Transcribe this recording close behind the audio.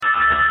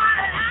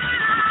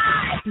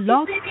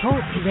Blog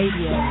Talk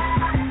Radio.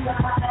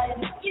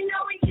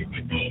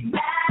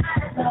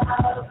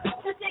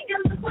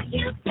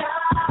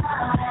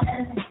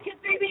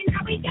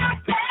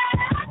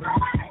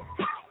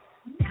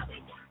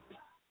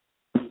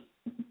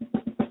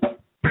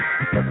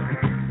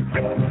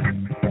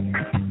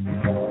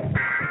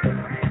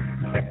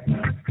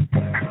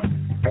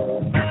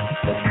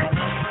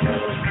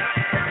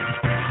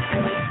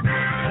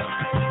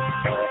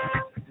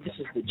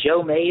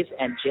 Joe Mays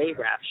and J.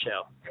 Raff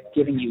Show,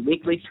 giving you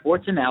weekly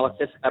sports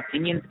analysis,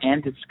 opinions,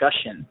 and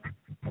discussion.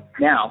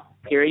 Now,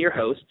 here are your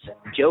hosts,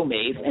 Joe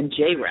Mays and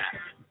J. Raff.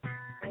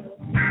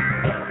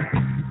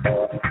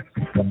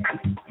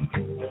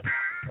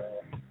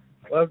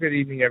 Well, good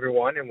evening,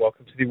 everyone, and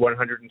welcome to the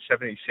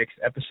 176th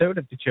episode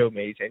of the Joe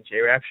Mays and J.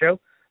 Raff Show.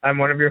 I'm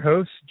one of your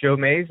hosts, Joe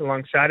Mays.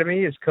 Alongside of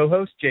me is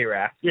co-host J.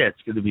 Raff. Yeah,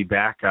 it's good to be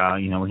back.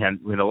 We had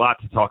a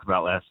lot to talk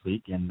about last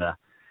week, and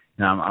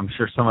I'm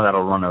sure some of that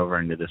will run over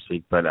into this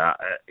week, but,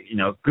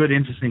 good,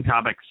 interesting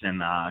topics,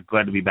 and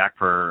glad to be back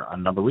for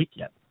another week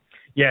yet.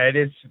 Yeah, it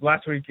is.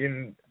 Last week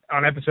on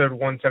episode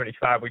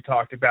 175, we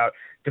talked about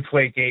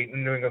Deflategate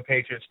and New England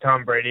Patriots,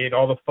 Tom Brady, and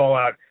all the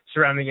fallout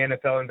surrounding the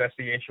NFL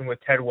investigation with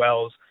Ted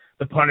Wells,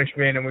 the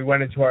punishment, and we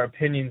went into our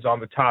opinions on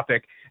the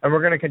topic. And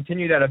we're going to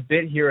continue that a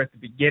bit here at the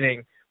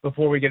beginning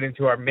before we get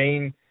into our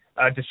main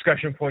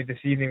discussion point this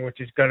evening,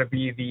 which is going to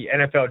be the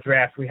NFL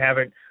draft. We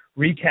haven't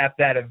recapped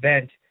that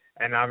event.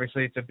 And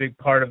obviously it's a big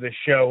part of the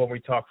show when we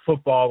talk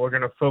football. We're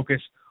going to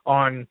focus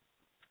on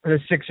the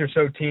six or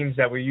so teams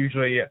that we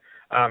usually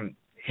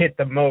hit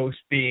the most,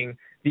 being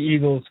the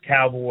Eagles,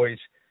 Cowboys,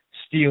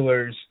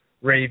 Steelers,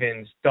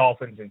 Ravens,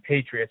 Dolphins, and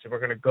Patriots. And we're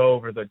going to go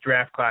over the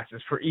draft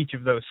classes for each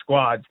of those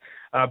squads.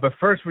 But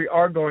first, we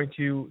are going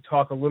to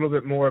talk a little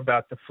bit more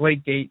about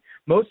Deflategate,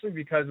 mostly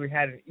because we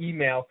had an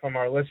email from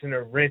our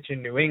listener, Rich,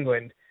 in New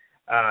England.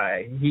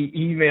 He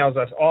emails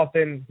us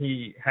often.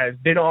 He has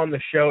been on the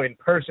show in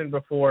person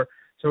before,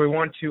 so we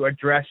want to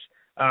address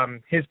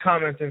his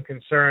comments and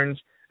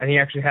concerns, and he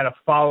actually had a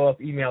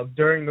follow-up email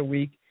during the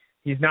week.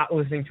 He's not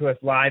listening to us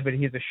live, but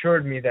he's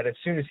assured me that as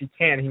soon as he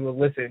can, he will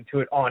listen to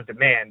it on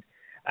demand,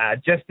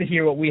 just to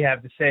hear what we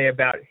have to say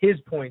about his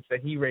points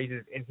that he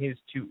raises in his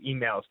two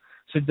emails.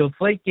 So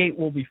Deflategate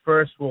will be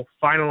first. We'll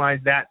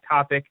finalize that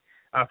topic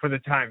for the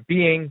time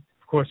being.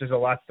 Of course, there's a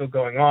lot still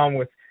going on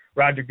with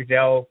Roger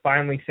Goodell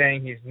finally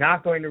saying he's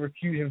not going to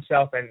recuse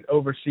himself and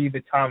oversee the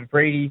Tom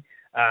Brady.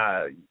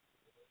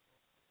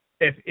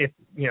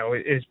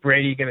 Is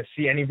Brady going to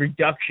see any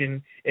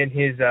reduction in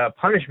his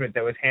punishment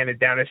that was handed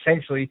down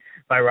essentially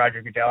by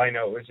Roger Goodell? I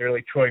know it was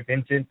really Troy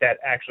Vincent that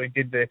actually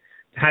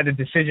had the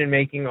decision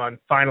making on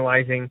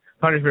finalizing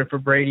punishment for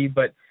Brady,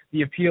 but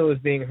the appeal is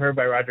being heard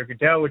by Roger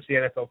Goodell, which the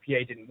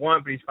NFLPA didn't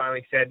want, but he's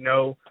finally said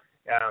no.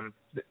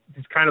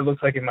 This kind of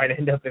looks like it might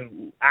end up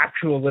in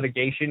actual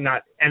litigation,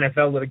 not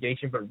NFL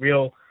litigation, but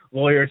real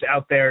lawyers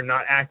out there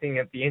not acting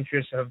at the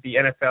interests of the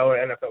NFL or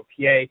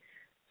NFLPA.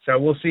 So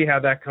we'll see how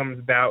that comes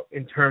about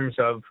in terms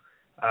of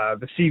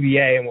the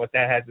CBA and what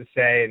that has to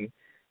say. And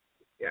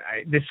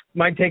this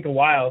might take a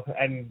while.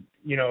 And,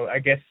 I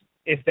guess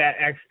if that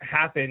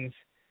happens,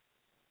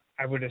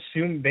 I would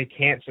assume they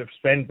can't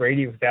suspend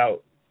Brady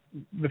without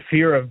the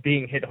fear of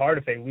being hit hard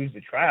if they lose the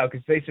trial,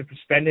 because they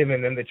suspend him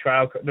and then the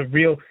trial, I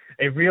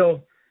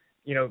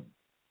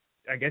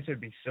guess it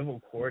would be civil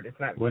court. It's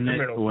not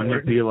criminal court. Wouldn't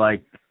it be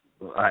like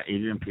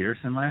Adrian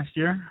Peterson last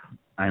year?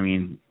 I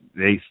mean,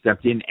 they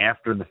stepped in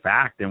after the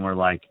fact and were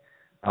like,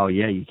 oh,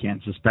 yeah, you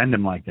can't suspend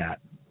him like that.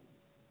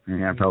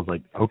 And the NFL's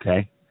like,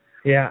 okay.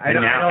 Yeah,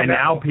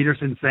 now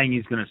Peterson's saying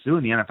he's going to sue,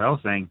 and the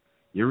NFL saying,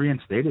 you're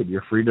reinstated.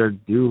 You're free to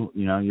do,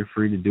 you're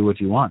free to do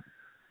what you want.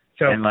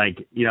 So, and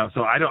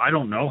so I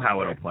don't know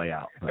how it'll play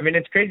out. But. I mean,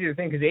 it's crazy to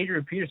think because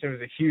Adrian Peterson was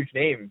a huge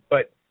name,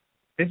 but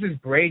this is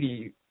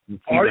Brady,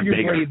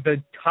 arguably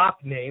the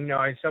top name.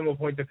 Now, some will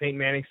point to Peyton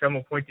Manning, some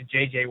will point to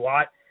J.J.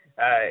 Watt.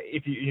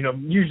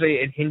 Usually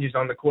it hinges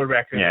on the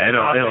quarterback. Yeah,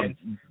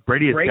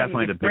 Brady is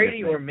definitely the biggest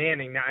Brady name. Or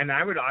Manning. Now, and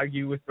I would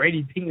argue with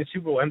Brady being the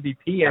Super Bowl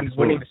MVP and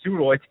winning the Super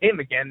Bowl, it's him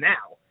again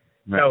now.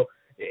 Right. So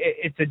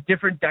it's a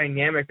different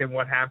dynamic than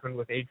what happened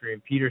with Adrian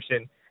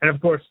Peterson. And, of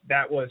course,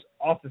 that was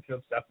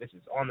off-the-field stuff. This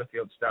is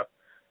on-the-field stuff.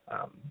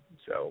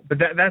 But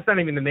that's not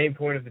even the main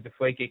point of the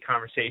Deflategate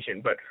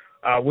conversation. But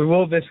we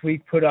will this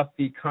week put up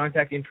the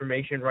contact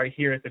information right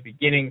here at the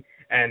beginning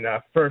and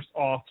first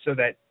off, so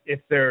that if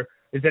there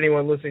is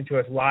anyone listening to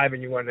us live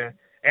and you want to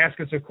ask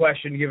us a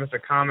question, give us a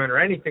comment, or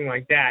anything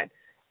like that,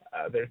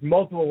 there's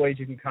multiple ways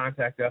you can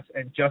contact us,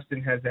 and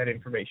Justin has that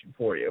information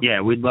for you. Yeah,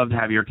 we'd love to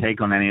have your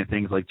take on any of the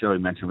things like Joey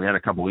mentioned. We had a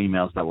couple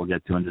emails that we'll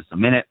get to in just a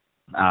minute.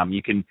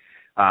 You can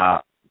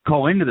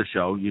call into the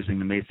show using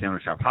the Mays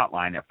Sandwich Shop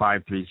hotline at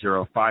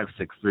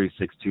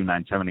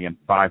 530-563-6297. Again,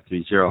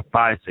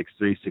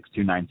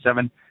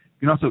 530-563-6297. You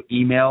can also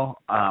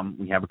email.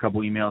 We have a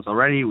couple emails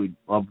already. We'd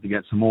love to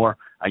get some more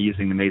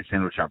using the Mays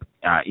Sandwich Shop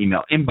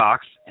email inbox,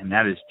 and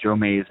that is Joe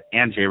Mays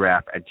and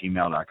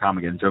jraff@gmail.com.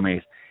 Again, Joe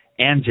Mays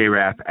and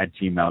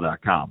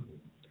jraff@gmail.com.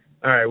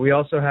 All right. We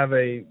also have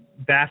a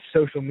vast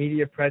social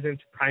media presence,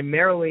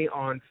 primarily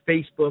on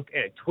Facebook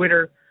and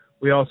Twitter.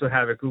 We also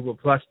have a Google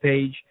Plus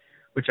page,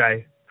 which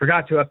I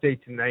forgot to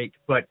update tonight.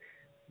 But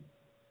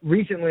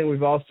recently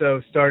we've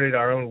also started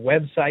our own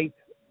website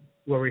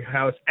where we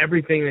house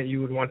everything that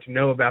you would want to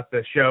know about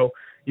the show.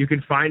 You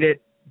can find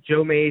it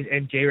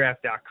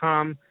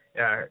joemaysandjraff.com.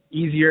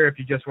 Easier if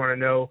you just want to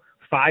know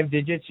 5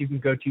 digits, you can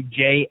go to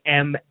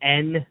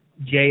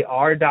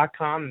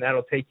jmnjr.com, and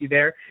that'll take you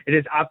there. It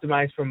is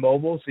optimized for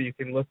mobile, so you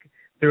can look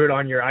through it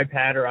on your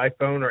iPad or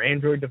iPhone or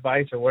Android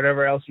device or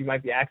whatever else you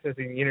might be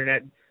accessing the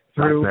internet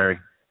through. BlackBerry.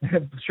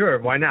 Sure,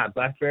 why not?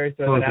 BlackBerry,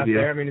 throw it out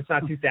there. I mean, it's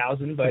not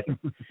 2000, but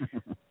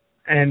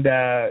and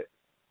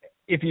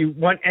if you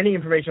want any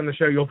information on the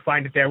show, you'll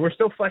find it there. We're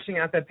still fleshing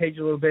out that page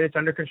a little bit. It's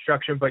under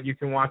construction, but you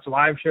can watch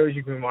live shows,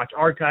 you can watch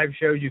archive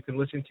shows, you can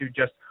listen to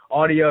just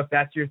audio if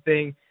that's your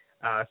thing.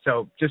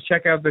 So just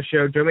check out the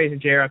show,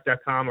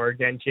 joemaysandjraff.com, or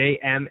again,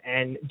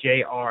 jmnjr.com.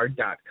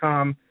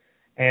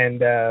 And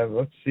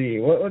let's see,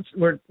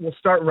 we'll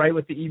start right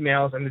with the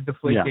emails and the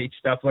Deflategate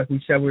stuff like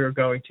we said we were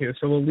going to.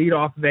 So we'll lead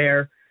off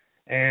there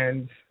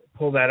and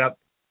pull that up,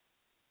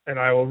 and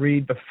I will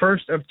read the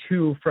first of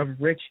 2 from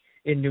Rich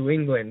in New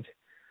England.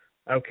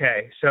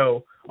 Okay,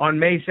 so on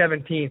May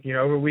 17th,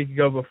 over a week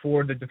ago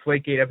before the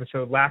Deflategate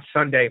episode last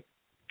Sunday,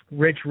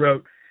 Rich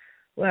wrote,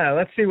 well,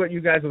 let's see what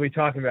you guys will be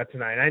talking about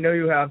tonight. I know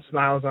you have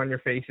smiles on your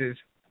faces.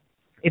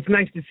 It's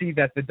nice to see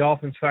that the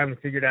Dolphins finally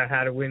figured out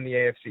how to win the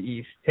AFC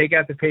East. Take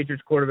out the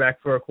Patriots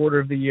quarterback for a quarter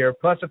of the year,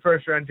 plus a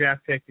first-round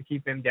draft pick to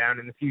keep him down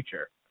in the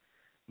future.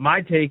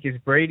 My take is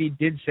Brady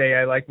did say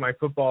I like my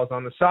footballs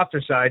on the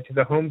softer side to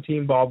the home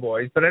team ball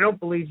boys, but I don't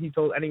believe he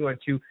told anyone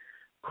to,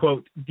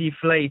 quote,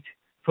 deflate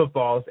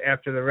footballs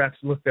after the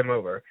refs looked them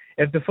over.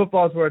 If the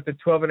footballs were at the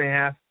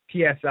 12.5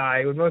 PSI,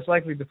 it would most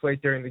likely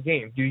deflate during the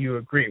game. Do you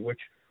agree? Which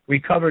we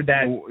covered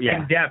that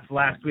in depth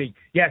last week.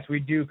 Yes,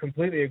 we do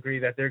completely agree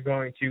that they're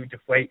going to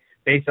deflate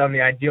based on the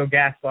ideal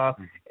gas law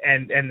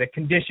and the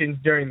conditions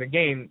during the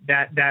game.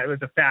 That was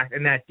a fact,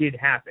 and that did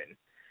happen.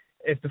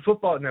 If the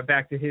football, now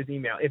back to his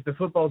email, if the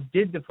footballs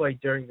did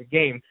deflate during the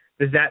game,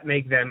 does that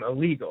make them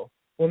illegal?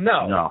 Well,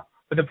 no.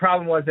 But the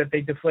problem was that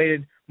they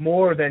deflated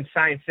more than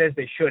science says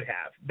they should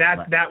have.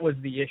 That was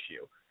the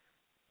issue.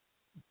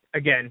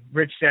 Again,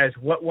 Rich says,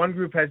 what one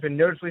group has been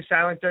noticeably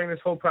silent during this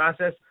whole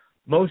process?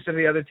 Most of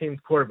the other team's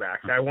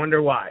quarterbacks. I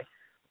wonder why.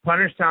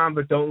 Punish Tom,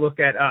 but don't look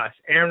at us.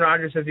 Aaron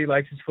Rodgers says he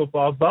likes his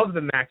football above the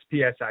max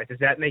PSI. Does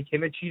that make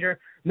him a cheater?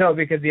 No,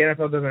 because the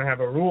NFL doesn't have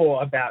a rule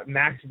about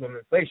maximum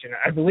inflation.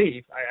 I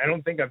believe. I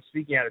don't think I'm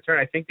speaking out of turn.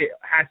 I think it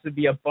has to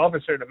be above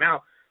a certain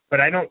amount, but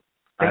I don't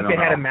think they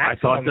had a maximum.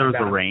 I thought there was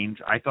a range.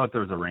 I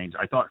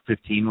thought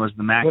 15 was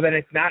the max. Well, then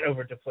it's not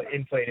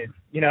inflated.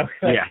 Yeah.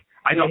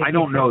 I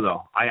don't know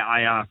though.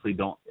 I honestly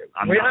don't.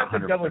 We have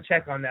to double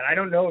check on that. I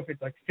don't know if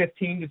it's like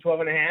 15 to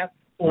 12.5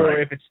 or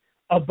if it's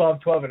above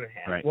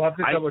 12.5. Right. We'll have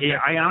to double check.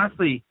 I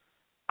honestly,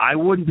 I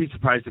wouldn't be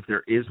surprised if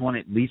there is one,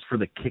 at least for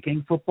the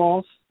kicking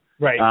footballs.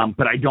 Right.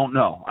 But I don't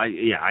know.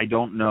 I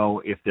don't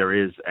know if there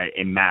is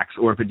a max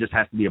or if it just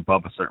has to be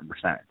above a certain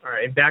percentage. All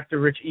right. And back to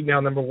Rich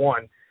email number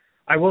 1.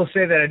 I will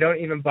say that I don't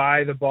even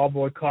buy the ball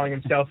boy calling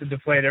himself a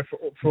deflator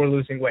for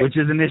losing weight. Which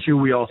is an issue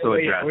we also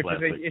addressed which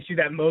is an issue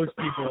that most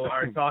people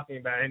are talking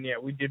about. And,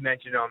 we did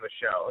mention it on the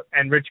show.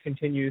 And Rich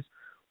continues,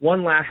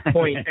 one last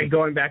point, and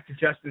going back to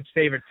Justin's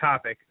favorite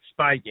topic,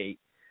 Spygate.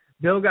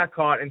 Bill got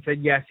caught and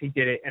said, yes, he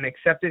did it, and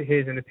accepted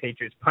his and the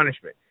Patriots'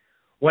 punishment.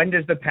 When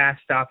does the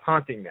past stop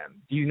haunting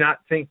them? Do you not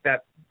think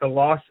that the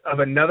loss of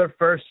another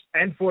first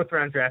and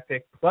fourth-round draft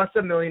pick plus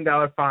 $1 million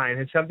fine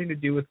has something to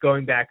do with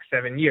going back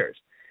 7 years?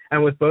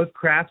 And with both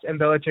Kraft and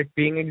Belichick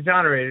being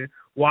exonerated,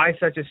 why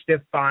such a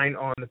stiff fine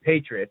on the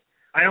Patriots?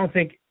 I don't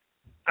think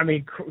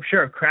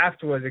sure,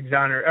 Kraft was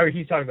exonerated. Oh,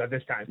 he's talking about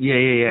this time.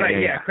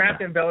 Yeah.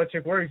 Kraft and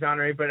Belichick were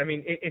exonerated, but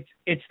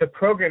it's the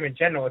program in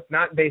general. It's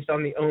not based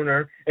on the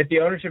owner. If the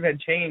ownership had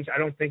changed, I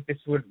don't think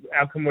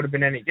outcome would have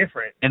been any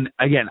different. And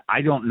again,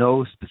 I don't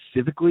know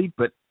specifically,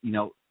 but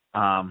there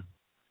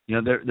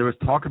was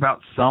talk about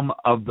some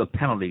of the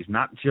penalties,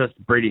 not just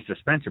Brady's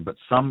suspension, but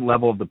some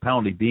level of the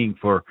penalty being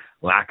for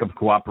lack of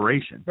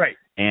cooperation. Right.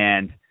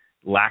 And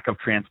lack of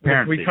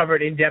transparency. We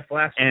covered in depth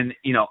last week.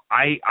 And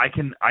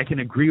I can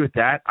agree with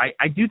that.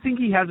 I do think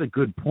he has a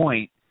good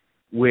point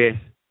with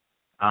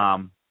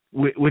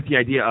the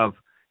idea of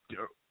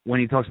when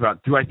he talks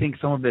about, do I think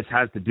some of this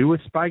has to do with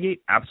Spygate?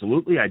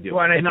 Absolutely, I do.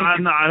 Well, and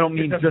I don't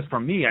mean just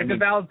from me. It's a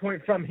valid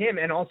point from him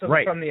and also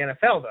from the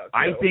NFL, though. Too.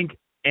 I think,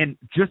 and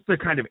just to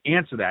kind of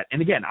answer that,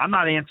 and again, I'm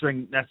not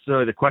answering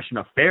necessarily the question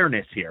of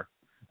fairness here,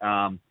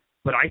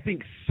 but I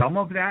think some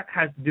of that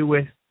has to do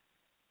with,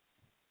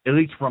 at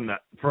least from the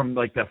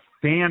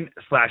fan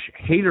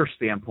 / hater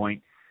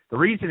standpoint, the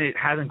reason it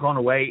hasn't gone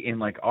away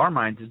in our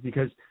minds is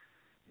because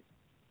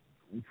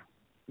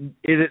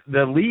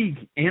the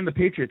league and the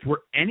Patriots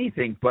were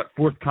anything but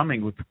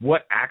forthcoming with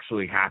what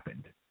actually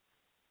happened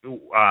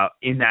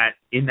in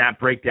that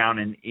breakdown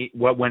and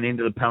what went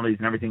into the penalties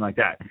and everything like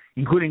that,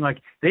 including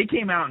they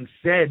came out and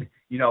said,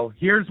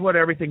 here's what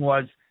everything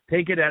was,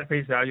 take it at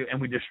face value,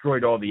 and we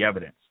destroyed all the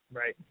evidence.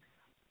 Right.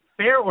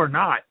 Fair or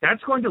not,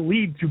 that's going to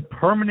lead to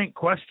permanent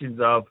questions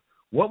of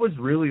what was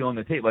really on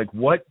the tape? Like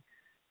what,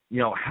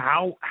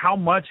 how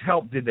much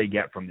help did they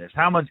get from this?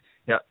 How much?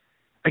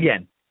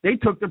 Again, they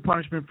took the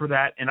punishment for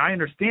that, and I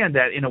understand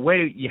that in a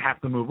way you have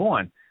to move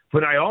on.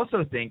 But I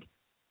also think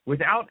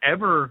without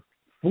ever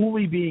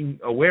fully being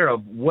aware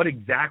of what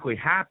exactly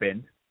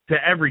happened to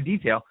every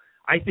detail,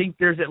 I think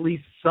there's at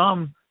least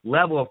some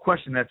level of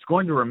question that's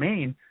going to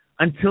remain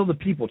until the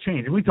people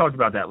change. And we talked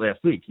about that last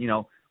week.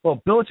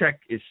 Belichick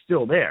is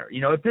still there.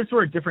 If this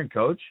were a different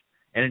coach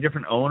and a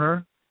different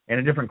owner and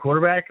a different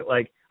quarterback,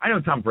 like I know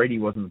Tom Brady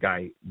wasn't the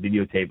guy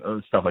videotape,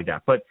 stuff like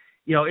that. But,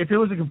 if it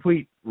was a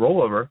complete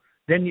rollover,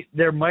 then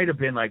there might have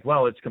been like,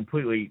 well, it's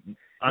completely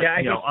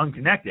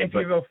unconnected. If you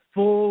have a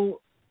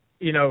full,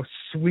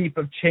 sweep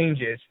of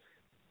changes,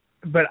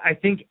 but I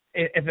think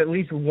if at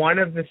least one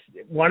of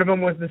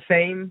them was the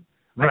same,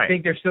 right. I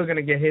think they're still going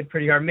to get hit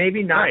pretty hard.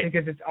 Maybe not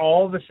because it's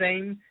all the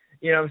same,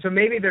 so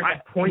maybe there's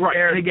a point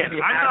there. And again,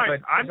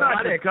 I'm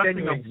not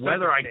discussing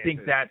whether I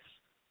think that's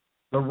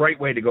the right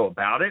way to go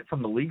about it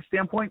from the league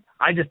standpoint.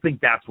 I just think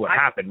that's what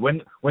happened.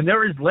 When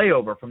there is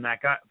layover from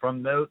that guy,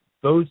 from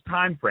those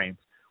time frames,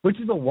 which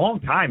is a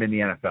long time in the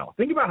NFL.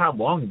 Think about how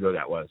long ago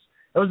that was.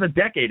 That was a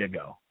decade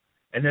ago.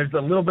 And there's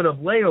a little bit of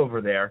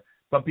layover there.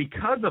 But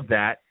because of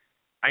that,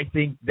 I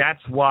think that's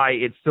why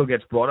it still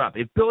gets brought up.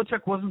 If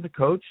Belichick wasn't the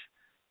coach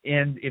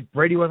and if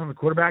Brady wasn't the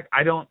quarterback,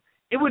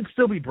 it would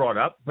still be brought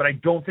up, but I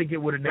don't think it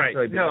would have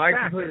necessarily been. No, I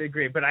completely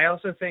agree. But I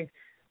also think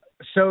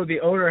the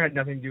owner had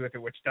nothing to do with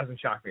it, which doesn't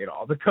shock me at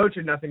all. The coach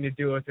had nothing to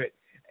do with it.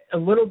 A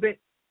little bit.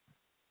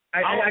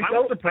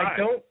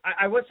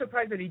 I was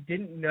surprised that he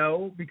didn't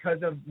know because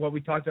of what we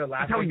talked about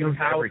last week.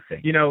 How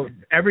everything.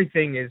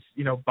 Everything is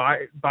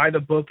by the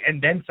book and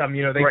then some.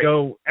 They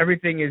go,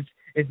 everything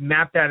is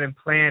mapped out and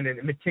planned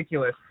and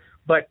meticulous.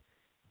 But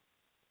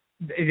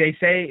they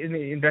say in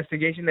the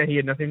investigation that he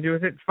had nothing to do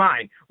with it.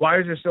 Fine. Why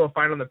is there still a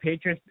fine on the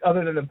Patriots?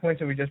 Other than the points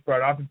that we just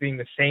brought off of being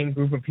the same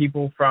group of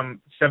people from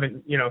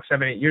 7,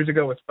 8 years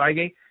ago with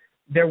Spygate,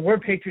 there were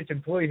Patriots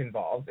employees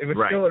involved. It was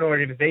still an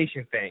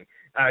organization thing.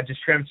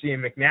 Jastrzemski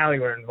and McNally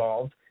were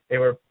involved. They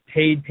were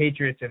paid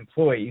Patriots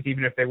employees,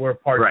 even if they were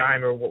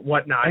part-time or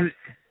whatnot. And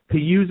to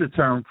use a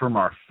term from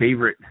our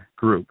favorite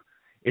group,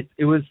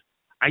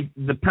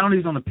 the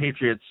penalties on the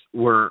Patriots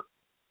were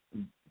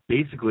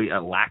basically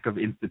a lack of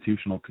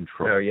institutional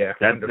control. Oh, yeah.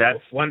 That's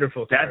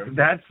wonderful term.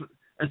 That's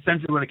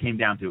essentially what it came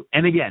down to.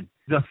 And again,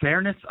 the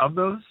fairness of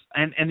those,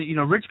 and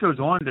Rich goes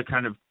on to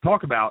kind of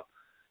talk about,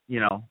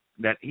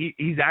 that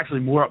he's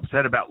actually more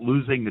upset about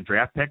losing the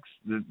draft picks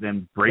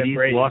than Brady's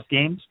lost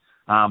games,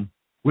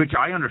 which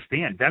I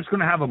understand. That's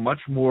going to have a much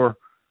more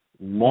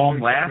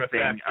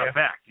long-lasting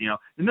effect. The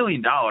 $1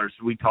 million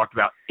we talked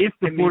about, if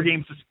the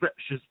 4-game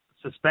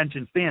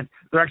suspension stands,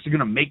 they're actually going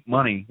to make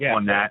money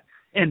on that.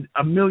 And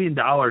 $1 million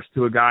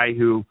to a guy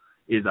who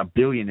is a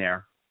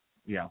billionaire,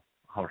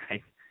 all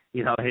right,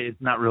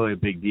 it's not really a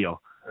big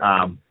deal.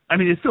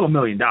 It's still $1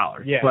 million,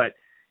 but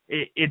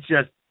it's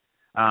just,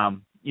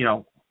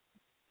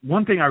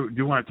 one thing I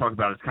do want to talk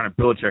about is kind of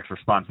Belichick's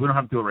response. We don't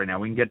have to do it right now.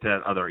 We can get to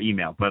that other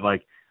email. But,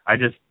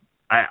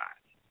 I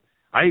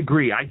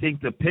agree. I think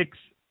the picks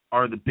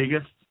are the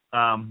biggest.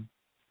 I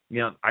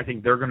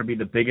think they're going to be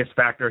the biggest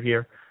factor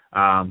here.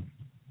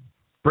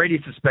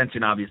 Brady's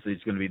suspension, obviously,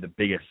 is going to be the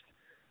biggest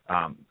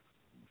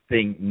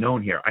thing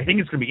known here. I think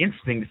it's going to be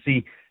interesting to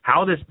see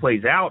how this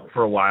plays out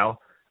for a while.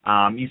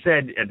 You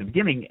said at the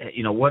beginning,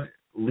 what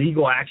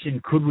legal action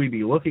could we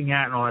be looking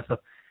at and all that stuff,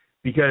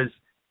 because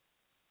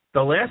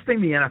the last thing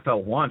the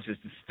NFL wants is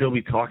to still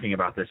be talking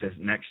about this as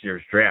next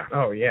year's draft.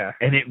 Oh, yeah.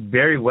 And it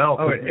very well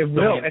could it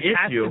will. It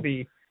has to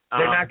be.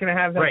 They're not going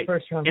to have that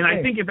first round pick.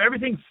 I think if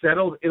everything's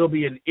settled, it'll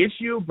be an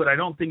issue, but I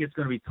don't think it's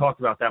going to be talked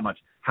about that much.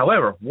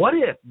 However, what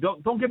if,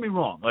 don't get me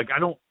wrong,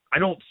 I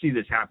don't see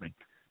this happening,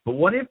 but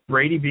what if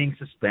Brady being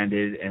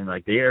suspended and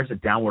there's a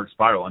downward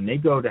spiral and they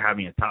go to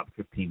having a top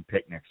 15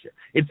 pick next year?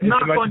 It's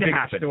not going to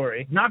happen.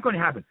 Story. It's not going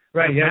to happen.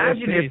 Right.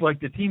 Imagine if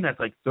the team that's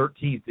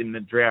 13th in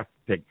the draft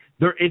pick,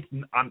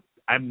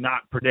 I'm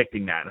not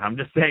predicting that. I'm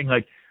just saying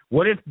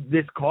what if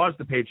this caused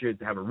the Patriots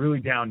to have a really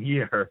down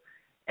year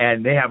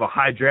and they have a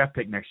high draft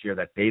pick next year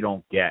that they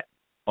don't get?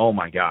 Oh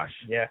my gosh.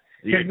 Yeah.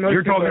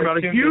 You're talking about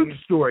a huge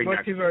story.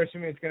 Most people are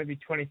assuming it's going to be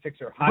 26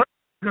 or higher. I was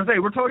going to say,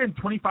 we're talking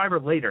 25 or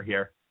later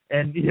here.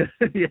 And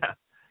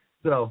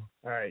so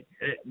all right,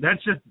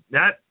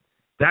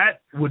 that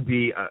would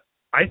be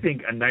I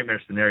think a nightmare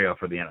scenario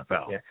for the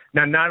NFL. Yeah.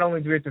 Now, not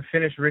only do we have to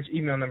finish Rich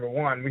email number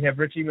 1, we have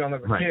Rich email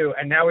number 2,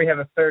 and now we have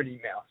a third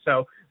email.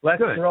 So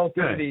let's roll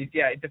through these.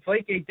 Yeah,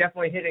 Deflategate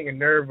definitely hitting a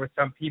nerve with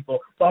some people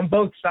on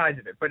both sides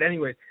of it. But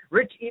anyways,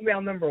 Rich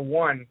email number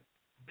 1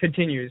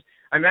 continues.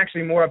 I'm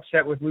actually more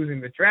upset with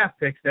losing the draft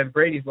picks than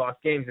Brady's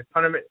lost games. If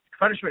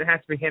punishment has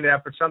to be handed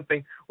out for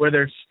something where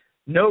there's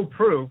no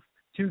proof,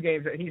 2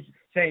 games, he's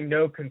saying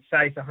no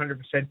concise,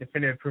 100%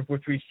 definitive proof,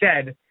 which we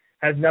said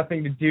has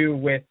nothing to do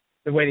with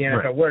the way the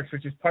NFL works,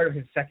 which is part of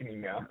his second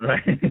email.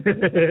 Right.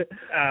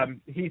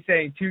 He's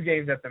saying 2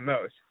 games at the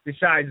most.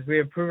 Besides, we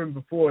have proven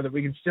before that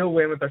we can still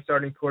win with our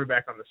starting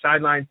quarterback on the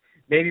sidelines.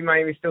 Maybe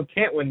Miami still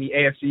can't win the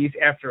AFC East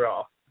after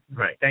all.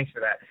 Right. Thanks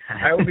for that.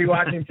 I will be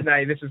watching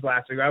tonight. This was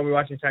last week. I will be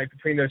watching tonight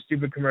between those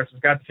stupid commercials.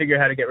 Got to figure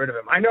out how to get rid of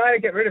them. I know how to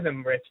get rid of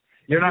them, Rich.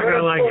 You're not going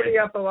to like it. Pony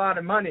up a lot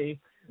of money.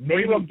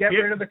 Maybe we will get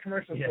rid of the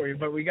commercials for you,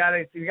 but we got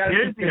to.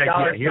 Here's the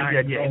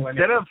idea.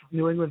 Instead of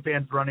New England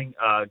fans running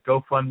a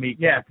GoFundMe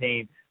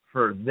campaign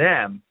for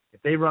them,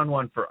 if they run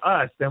one for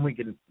us, then we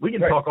can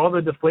talk all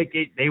the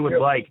Deflategate they would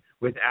like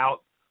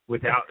without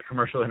the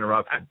commercial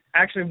interruption.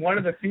 Actually, one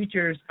of the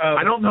features of...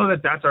 I don't know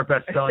that that's our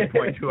best selling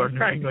point to our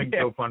New England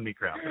GoFundMe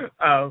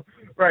crowd.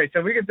 Right,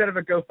 so we can set up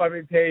a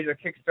GoFundMe page, a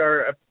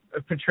Kickstarter,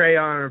 a Patreon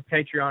or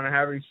Patreon or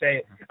however you say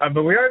it.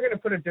 But we are going to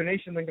put a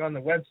donation link on the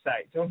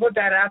website. So we'll put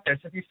that out there.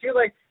 So if you feel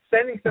like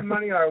sending some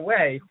money our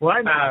way,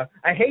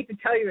 I hate to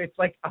tell you it's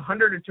like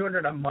 $100 or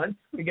 $200 a month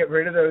to get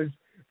rid of those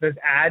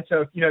ads.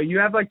 So if you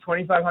have like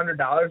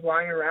 $2,500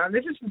 lying around,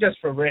 this isn't just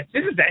for Rich.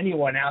 This is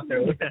anyone out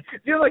there. If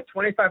you have like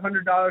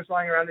 $2,500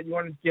 lying around that you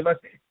want to give us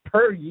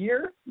per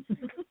year,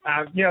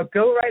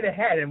 go right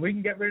ahead and we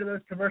can get rid of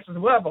those commercials.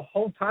 We'll have a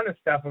whole ton of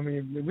stuff. I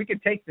mean, we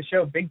could take the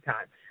show big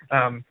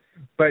time.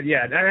 But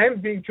yeah, and I am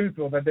being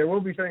truthful that there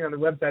will be something on the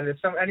website. If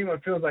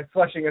anyone feels like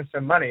flushing us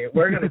some money,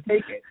 we're going to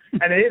take it,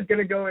 and it is going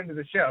to go into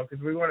the show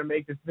because we want to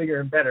make this bigger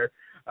and better.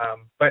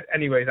 But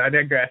anyways, I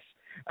digress.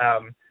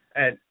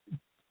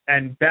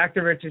 And back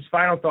to Rich's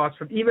final thoughts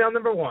from email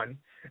number 1.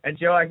 And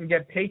Joe, I can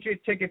get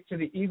Patriot tickets to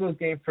the Eagles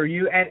game for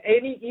you and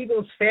any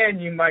Eagles fan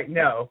you might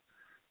know.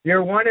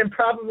 Your one and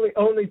probably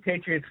only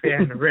Patriots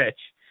fan, Rich.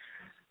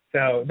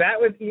 So that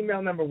was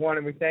email number 1,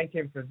 and we thank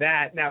him for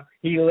that. Now,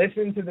 he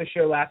listened to the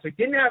show last week.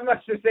 Didn't have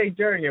much to say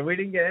during it. We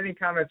didn't get any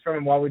comments from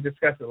him while we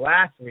discussed it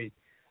last week.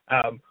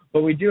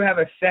 But we do have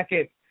a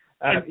second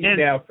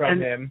email from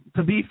him.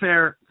 To be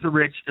fair to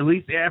Rich, at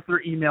least after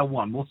email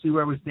 1, we'll see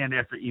where we stand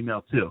after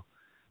email 2.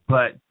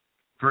 But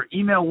for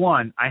email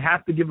 1, I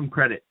have to give him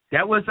credit.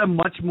 That was a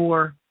much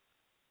more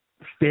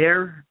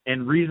fair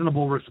and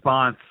reasonable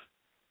response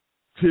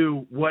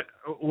to what,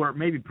 or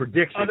maybe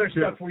prediction. Other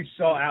stuff we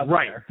saw out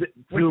there. Which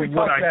we talked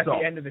about I saw. At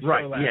the end of the show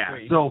last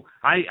week. So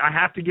I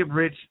have to give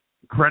Rich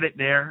credit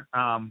there.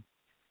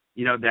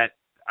 That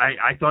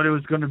I thought it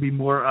was going to be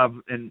more of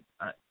an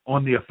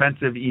on the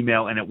offensive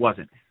email, and it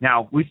wasn't.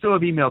 Now, we still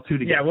have email 2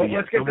 to get to. Yeah,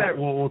 let's get that.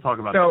 We'll talk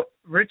about that. So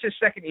Rich's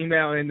second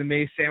email in the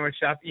Maze Sandwich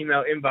Shop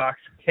email inbox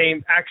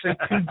came actually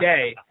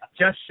today,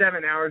 just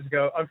 7 hours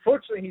ago.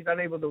 Unfortunately, he's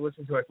unable to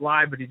listen to us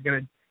live, but he's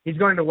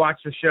going to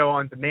watch the show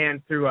on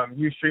demand through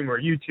Ustream or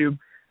YouTube,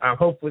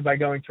 hopefully by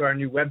going to our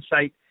new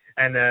website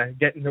and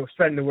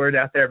spreading the word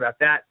out there about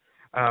that.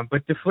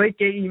 But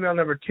Deflategate email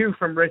number 2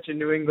 from Rich in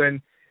New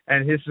England,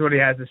 and this is what he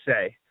has to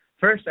say.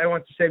 First, I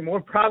want to say more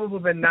probable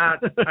than not,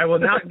 I will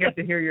not get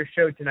to hear your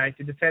show tonight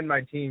to defend my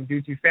team due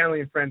to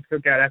family and friends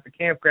cookout at the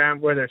campground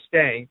where they're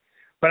staying.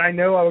 But I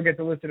know I will get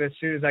to listen as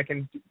soon as I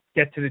can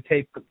get to the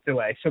tape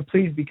delay. So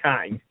please be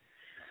kind.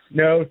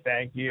 No,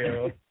 thank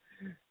you.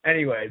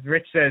 Anyways,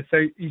 Rich says, so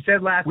you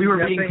said last week. We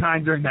were being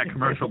kind during that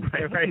commercial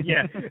break. Right,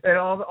 yeah. And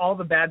all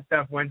the bad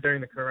stuff went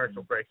during the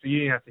commercial break, so you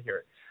didn't have to hear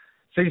it.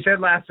 So you said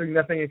last week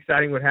nothing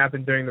exciting would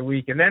happen during the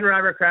week, and then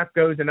Robert Kraft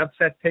goes and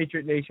upsets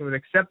Patriot Nation with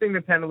accepting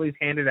the penalties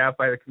handed out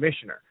by the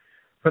commissioner.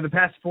 For the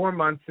past 4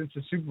 months since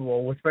the Super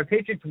Bowl, which my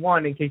Patriots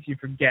won, in case you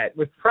forget,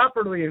 with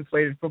properly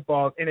inflated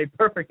football in a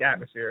perfect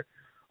atmosphere,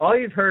 all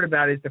you've heard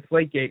about is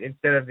Deflategate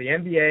instead of the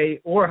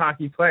NBA or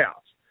hockey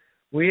playoffs.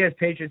 We as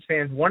Patriots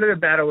fans wanted a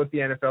battle with the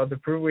NFL to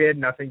prove we had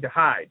nothing to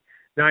hide.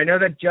 Now, I know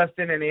that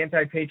Justin and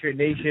Anti-Patriot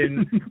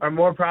Nation are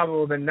more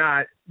probable than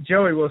not.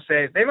 Joey will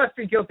say they must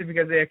be guilty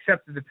because they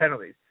accepted the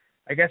penalties.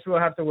 I guess we'll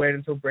have to wait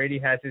until Brady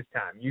has his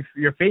time.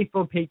 Your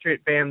faithful Patriot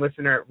fan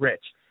listener,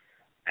 Rich.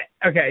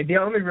 Okay, the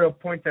only real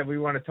point that we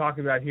want to talk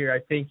about here, I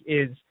think,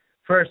 is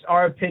first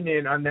our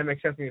opinion on them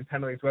accepting the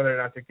penalties, whether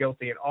or not they're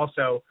guilty, and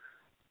also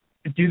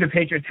do the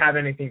Patriots have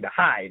anything to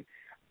hide?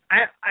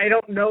 I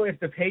don't know if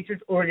the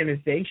Patriots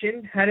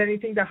organization had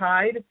anything to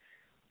hide.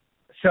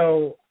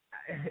 So,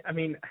 I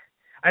mean,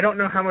 I don't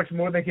know how much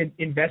more they could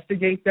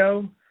investigate,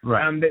 though.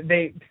 Right.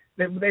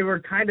 They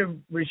were kind of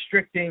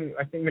restricting,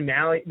 I think,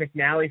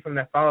 McNally from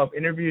that follow-up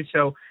interview.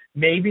 So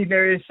maybe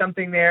there is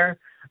something there.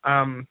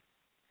 I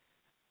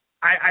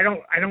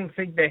don't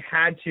think they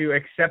had to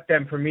accept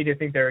them for me to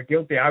think they were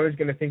guilty. I was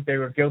going to think they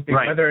were guilty,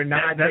 right. Whether or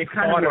not that's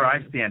kind of where I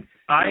stand.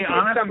 I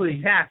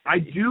honestly, I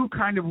do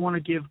kind of want to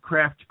give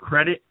Kraft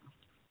credit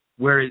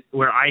where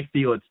I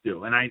feel it's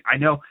due, and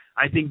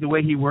I think the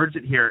way he words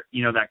it here,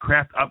 that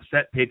Kraft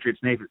upset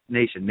Patriots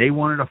Nation. They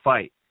wanted a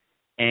fight,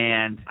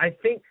 and I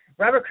think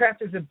Robert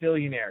Kraft is a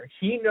billionaire.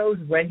 He knows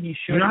when he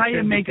should. You know how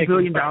you make $1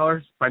 billion?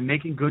 By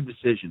making good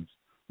decisions,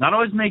 not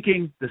always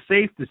making the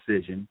safe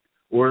decision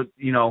or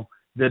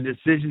the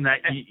decision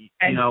that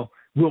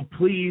will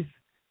please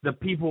the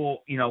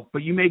people,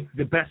 but you make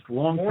the best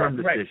long-term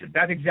decision. Right.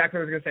 That's exactly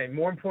what I was going to say.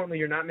 More importantly,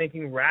 you're not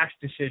making rash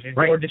decisions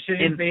or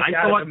decisions based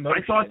out of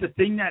emotion. I thought the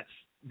thing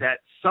that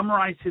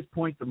summarized his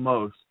point the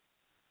most,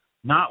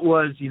 not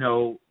was,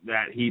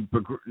 that he,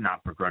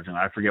 not begrudgingly,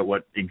 I forget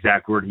what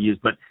exact word he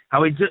used, but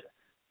how he just,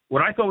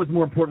 what I thought was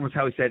more important was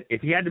how he said,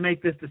 if he had to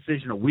make this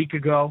decision a week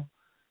ago,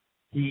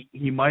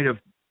 he might have,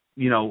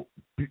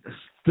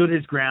 stood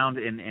his ground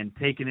and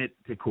taken it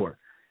to court.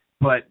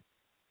 But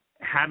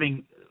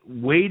having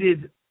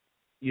waited,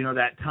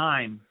 that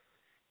time,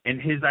 and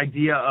his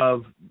idea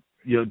of,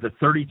 the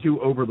 32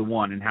 over the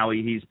 1, and how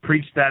he's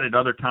preached that at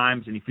other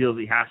times, and he feels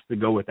he has to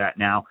go with that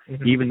now,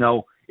 even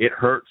though it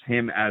hurts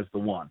him as the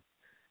 1.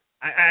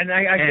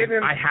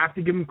 I have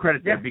to give him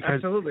credit there, because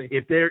absolutely.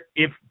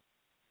 if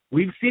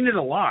we've seen it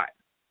a lot,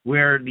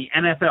 where the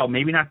NFL,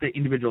 maybe not the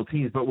individual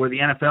teams, but where the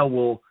NFL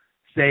will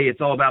say it's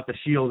all about the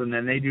shield, and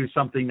then they do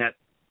something that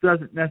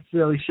doesn't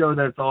necessarily show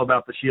that it's all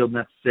about the shield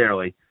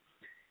necessarily.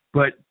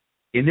 But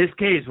in this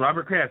case,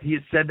 Robert Kraft, he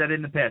has said that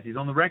in the past. He's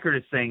on the record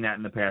as saying that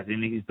in the past,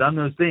 and he's done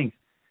those things.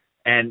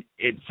 And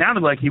it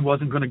sounded like he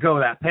wasn't going to go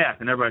that path.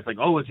 And everybody's like,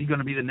 oh, is he going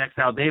to be the next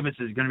Al Davis?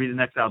 Is he going to be the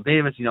next Al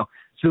Davis?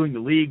 Suing the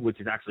league,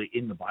 which is actually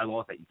in the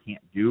bylaws that you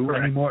can't do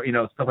anymore,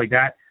 stuff like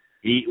that.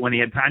 When he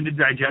had time to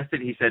digest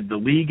it, he said the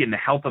league and the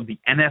health of the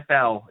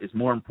NFL is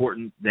more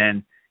important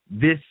than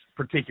this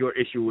particular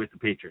issue with the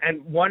Patriots.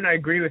 And one, I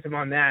agree with him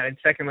on that. And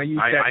second, like you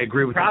said, I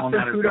agree with him on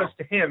that as well. Kudos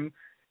to him.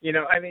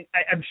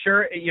 I'm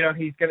sure,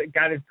 he's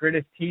got to grit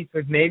his teeth,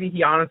 but maybe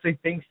he honestly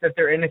thinks that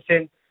they're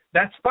innocent.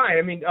 That's fine.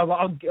 I mean, a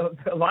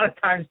lot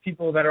of times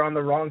people that are on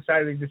the wrong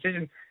side of the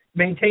decision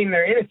maintain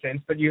their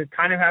innocence, but you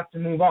kind of have to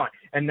move on.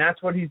 And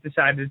that's what he's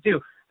decided to do.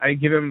 I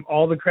give him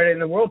all the credit in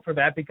the world for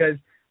that, because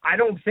I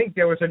don't think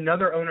there was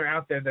another owner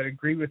out there that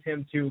agreed with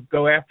him to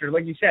go after,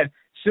 like you said,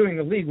 suing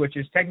the league, which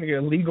is technically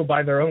illegal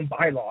by their own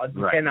bylaws.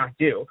 You cannot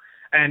do.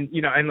 And,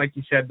 and like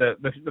you said,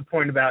 the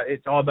point about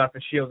it's all about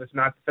the shield. It's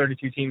not the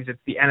 32 teams. It's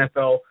the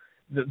NFL,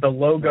 the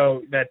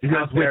logo that's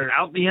out there.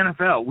 Without the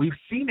NFL, we've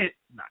seen it,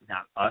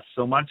 not us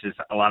so much, as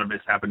a lot of this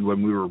happened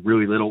when we were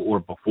really little or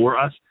before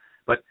us,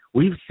 but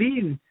we've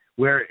seen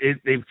where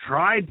they've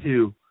tried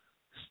to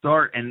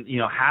start and,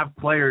 have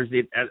players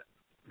at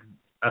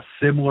a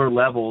similar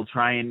level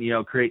try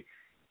and, create.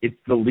 It's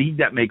the league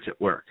that makes it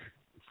work.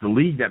 It's the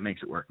league that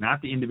makes it work,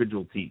 not the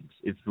individual teams.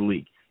 It's the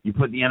league. You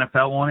put the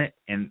NFL on it,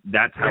 and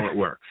that's how it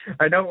works.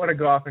 I don't want to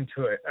go off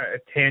into a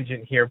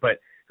tangent here, but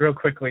real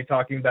quickly,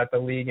 talking about the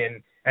league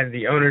and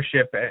the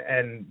ownership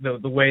and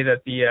the way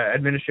that the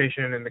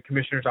administration and the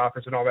commissioner's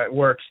office and all that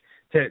works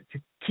to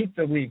keep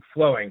the league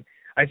flowing.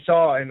 I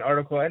saw an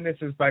article, and this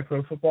is by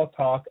Pro Football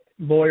Talk,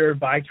 lawyer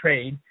by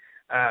trade,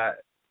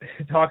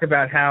 talk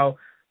about how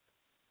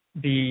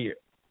the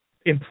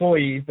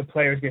employees, the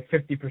players, get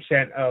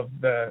 50% of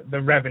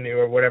the revenue,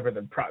 or whatever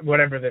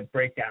the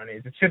breakdown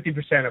is. It's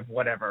 50% of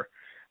whatever.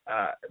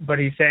 But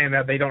he's saying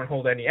that they don't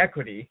hold any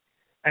equity.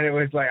 And it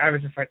was like, I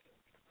was just like,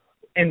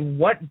 in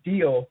what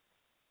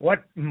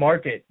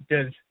market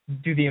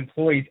do the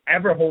employees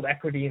ever hold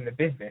equity in the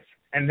business,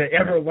 and they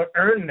ever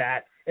earn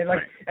that? And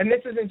and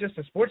this isn't just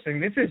a sports thing.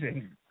 This is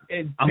in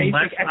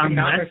basic economics.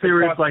 Unless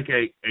there is like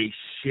a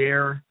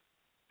share,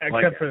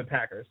 except for the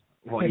Packers.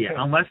 Well, yeah,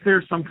 unless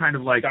there's some kind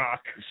of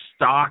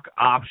stock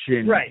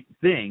option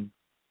thing,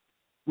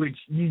 which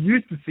you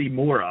used to see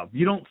more of.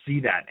 You don't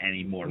see that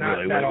anymore,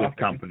 really, with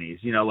companies.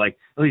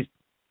 At least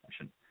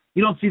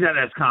you don't see that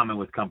as common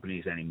with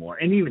companies anymore.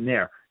 And even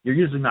there, you're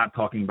usually not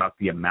talking about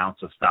the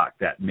amounts of stock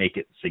that make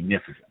it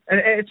significant. And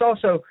it's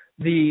also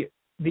the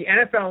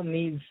NFL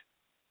needs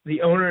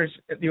the owners,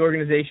 the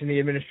organization, the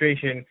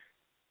administration,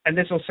 and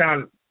this will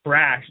sound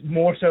brash,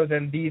 more so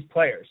than these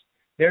players.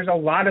 There's a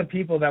lot of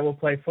people that will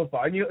play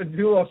football. And you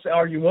will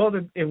argue, well,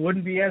 it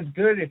wouldn't be as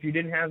good if you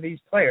didn't have these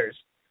players.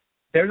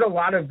 There's a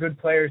lot of good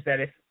players that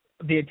if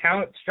the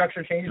talent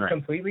structure changes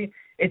completely,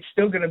 it's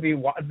still going to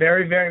be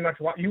very, very much.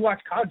 You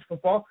watch college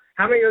football,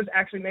 how many of those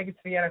actually make it to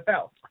the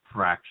NFL?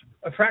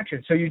 A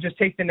fraction. So you just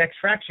take the next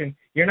fraction,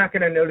 you're not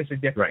going to notice a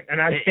difference. And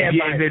I stand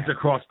by it. If it's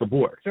across the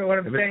board. So what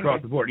I'm saying it's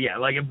across the board,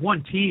 like if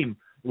one team,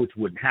 which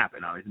wouldn't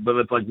happen, obviously, but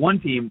if one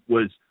team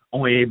was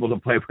only able to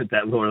play with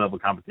that lower level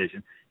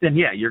competition, then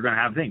you're going to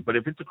have things. But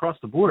if it's across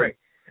the board,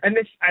 and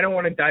this, I don't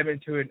want to dive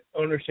into an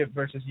ownership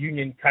versus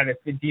union kind of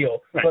deal,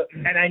 but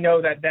and I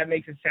know that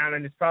makes it sound,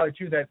 and it's probably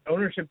true that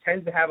ownership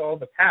tends to have all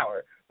the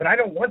power, but I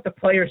don't want the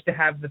players to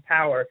have the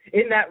power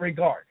in that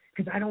regard,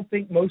 because I don't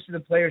think most of the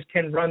players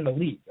can run the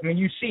league. I mean,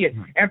 you see it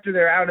after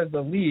they're out of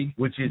the league,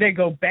 they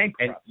go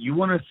bankrupt. And you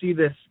want to see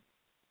this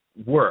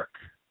work.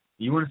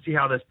 You want to see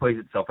how this plays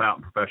itself out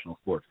in professional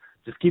sports.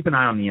 Just keep an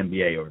eye on the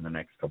NBA over the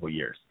next couple of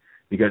years,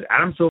 because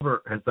Adam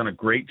Silver has done a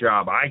great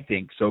job, I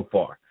think, so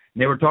far.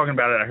 And they were talking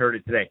about it. I heard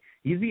it today.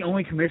 He's the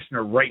only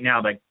commissioner right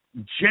now that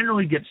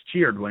generally gets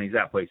cheered when he's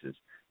at places,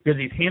 because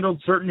he's handled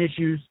certain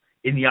issues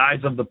in the eyes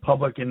of the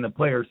public and the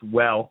players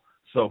well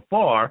so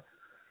far.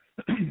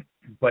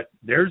 But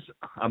there's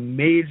a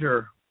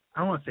major,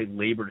 I don't want to say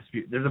labor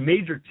dispute, there's a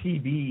major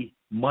TV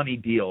money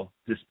deal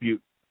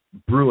dispute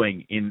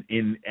brewing in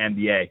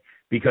NBA,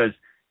 because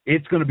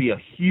it's going to be a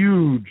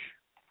huge,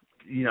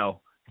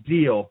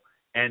 deal.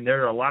 And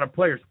there are a lot of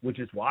players, which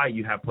is why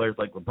you have players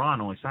like LeBron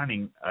only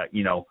signing, a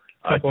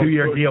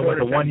 2-year deal with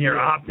a 1-year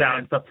opt-out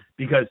and stuff,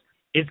 because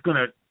it's going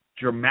to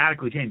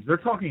dramatically change. They're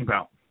talking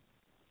about,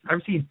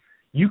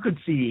 you could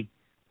see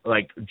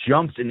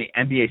jumps in the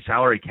NBA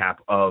salary cap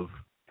of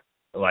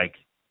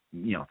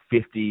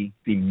 $50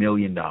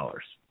 million.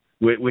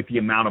 with the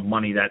amount of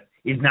money that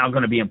is now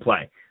going to be in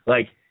play.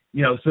 Like,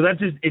 so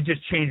it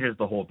just changes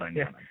the whole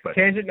dynamic. Yeah. But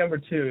Tangent number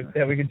 2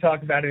 that we could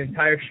talk about an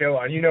entire show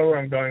on. You know where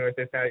I'm going with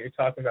this now that you're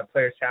talking about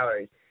player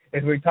salaries.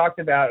 Is we talked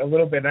about a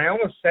little bit, and I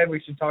almost said we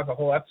should talk a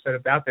whole episode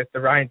about this, the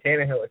Ryan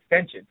Tannehill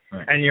extension.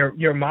 Right. And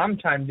your mom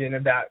chimed in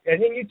about, I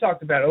think you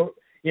talked about,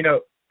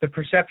 the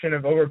perception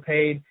of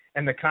overpaid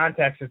and the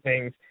context of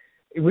things.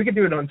 We could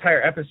do an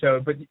entire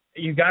episode, but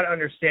you got to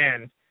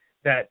understand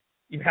that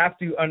you have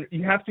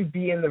to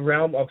be in the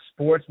realm of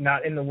sports,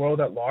 not in the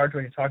world at large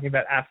when you're talking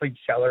about athlete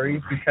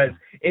salaries, because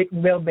it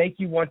will make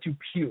you want to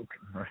puke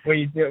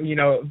when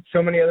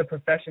so many other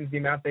professions, the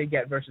amount they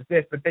get versus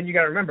this. But then you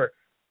got to remember,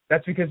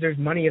 that's because there's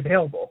money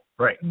available.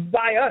 Right.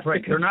 By us, the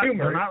consumers.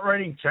 They're not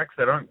writing checks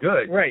that aren't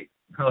good. Right.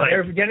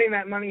 They're getting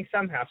that money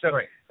somehow. So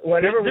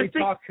whenever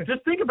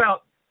just think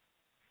about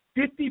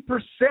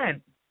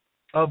 50%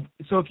 of.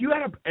 So if you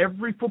add up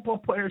every football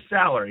player's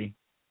salary,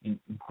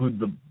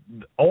 include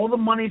all the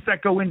monies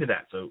that go into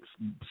that. So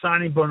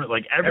signing bonus,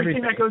 like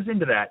everything that goes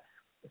into that,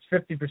 it's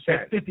 50%.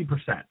 It's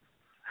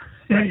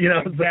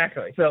 50%.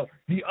 Exactly. So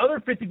the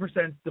other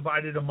 50% is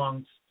divided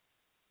amongst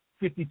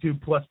 52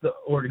 plus the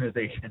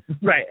organization.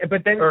 Right,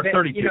 but then, or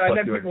 32 and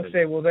then the people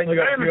say, well, then you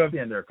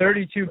have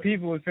 32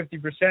 people with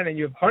 50% and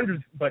you have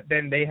hundreds, but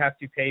then they have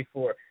to pay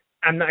for.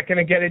 I'm not going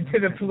to get into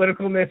the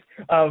politicalness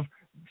of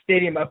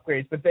stadium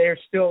upgrades, but they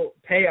still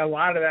pay a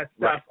lot of that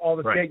stuff all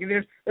the time.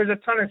 There's a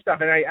ton of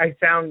stuff, and I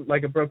sound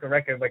like a broken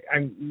record. Like,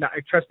 I'm not.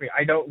 Trust me,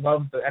 I don't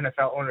love the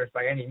NFL owners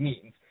by any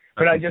means,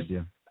 but I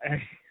do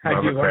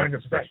 100%.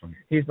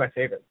 He's my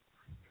favorite.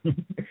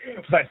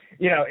 But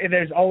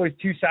there's always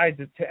two sides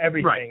to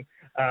everything.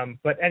 Right.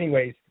 But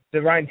anyways,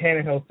 the Ryan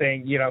Tannehill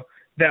thing,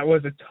 that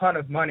was a ton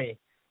of money.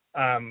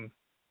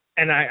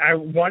 And I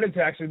wanted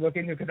to actually look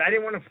into it because I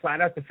didn't want to flat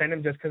out defend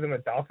him just because I'm a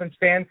Dolphins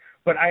fan,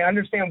 but I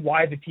understand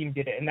why the team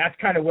did it, and that's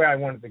kind of where I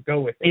wanted to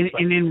go with it.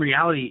 And in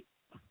reality,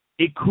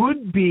 it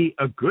could be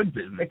a good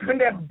business. It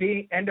couldn't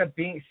end up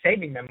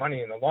saving them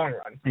money in the long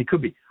run. It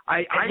could be.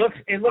 I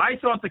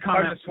thought the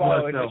comment hard to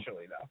swallow was,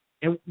 initially, though.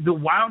 And the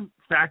wild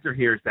factor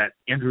here is that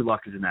Andrew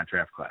Luck is in that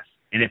draft class,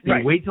 and if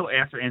they wait till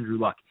after Andrew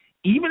Luck,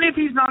 even if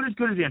he's not as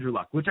good as Andrew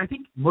Luck, which I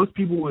think most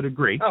people would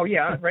agree. Oh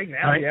yeah, right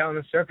now, on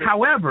the surface.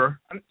 However,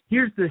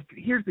 here's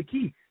the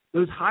key: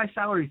 those high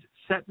salaries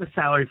set the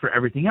salary for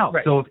everything else.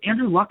 Right. So if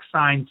Andrew Luck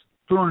signs,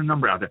 throwing a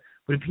number out there,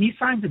 but if he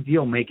signs a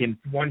deal making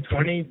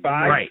 125,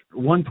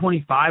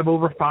 125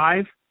 over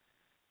 5,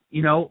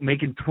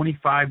 making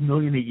 $25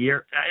 million a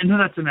year. I know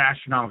that's an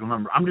astronomical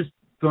number. I'm just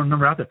throwing a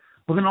number out there.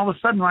 Well, then all of a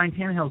sudden Ryan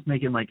Tannehill's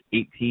making like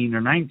 18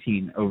 or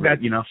 19 over.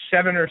 That's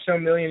 $7 or so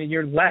million a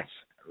year less.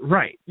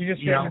 Right. You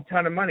just spent a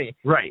ton of money.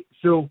 Right.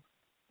 So,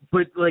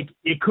 but like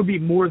it could be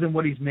more than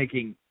what he's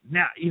making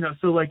now.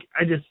 So like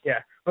I just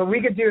But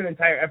we could do an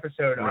entire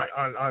episode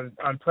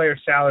on player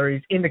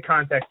salaries in the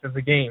context of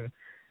the game,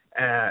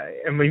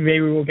 and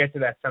maybe we'll get to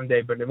that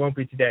someday, but it won't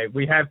be today.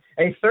 We have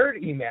a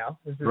third email.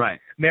 This is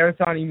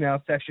marathon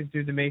email session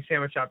through the May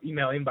Sandwich Shop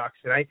email inbox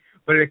tonight,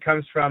 but it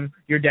comes from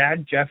your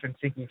dad, Jeff, in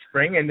Sinking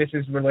Spring, and this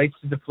relates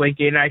to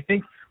Deflategate. And I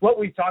think what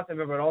we talked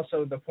about, but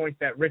also the point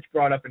that Rich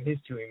brought up in his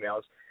 2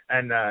 emails.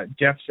 And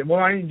Jeff said, well,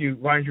 why don't you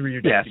read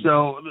your dad? Yeah,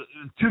 so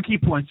 2 key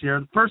points here.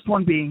 The first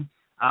one being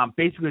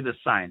basically the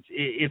science.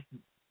 If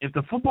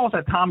the footballs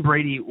that Tom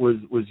Brady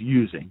was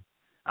using,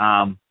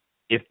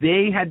 if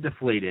they had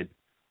deflated,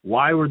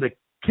 why were the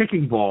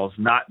kicking balls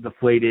not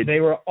deflated? They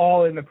were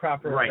all in the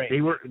proper range.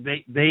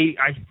 They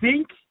I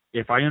think,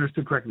 if I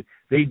understood correctly,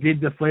 they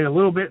did deflate a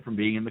little bit from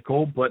being in the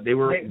cold, but they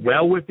were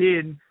well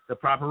within the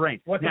proper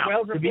range. What now, the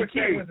Wells report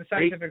said was the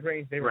scientific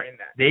range they were in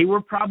that. They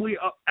were probably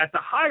at the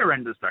higher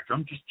end of the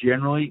spectrum, just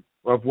generally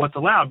of what's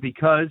allowed,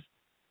 because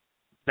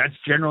that's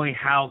generally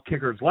how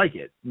kickers like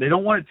it. They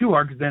don't want it too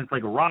hard because then it's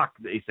like a rock,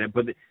 they said,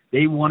 but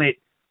they want it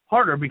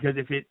harder because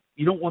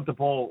you don't want the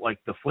ball like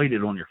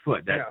deflated on your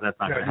foot. That's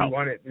not going to help.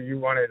 You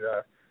want it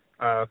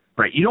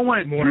right. You don't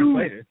want it more too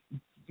inflated.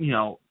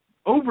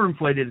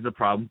 Overinflated is a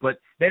problem, but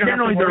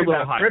generally they're a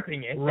little higher.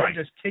 Gripping it, they're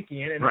just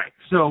kicking it.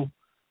 So,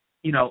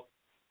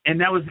 and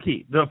that was the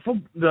key.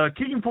 The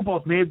kicking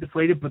footballs may have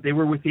deflated, but they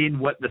were within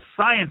what the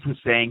science was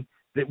saying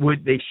that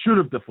they should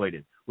have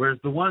deflated. Whereas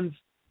the ones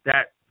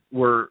that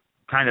were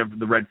kind of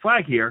the red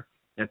flag here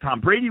that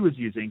Tom Brady was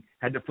using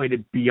had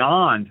deflated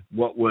beyond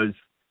what was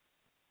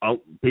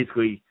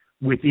basically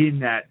within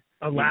that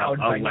allowed.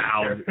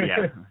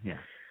 Yeah.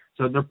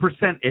 So the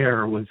percent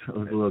error was a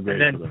little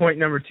bit. And then point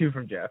number 2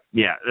 from Jeff.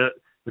 Yeah,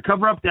 the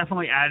cover-up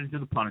definitely added to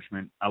the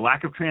punishment. A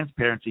lack of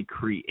transparency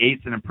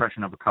creates an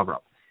impression of a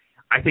cover-up.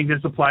 I think this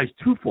applies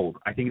twofold.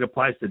 I think it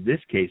applies to this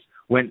case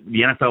when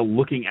the NFL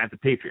looking at the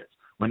Patriots.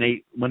 When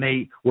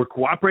they were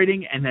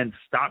cooperating and then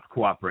stopped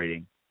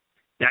cooperating,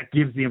 that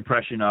gives the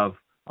impression of,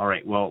 all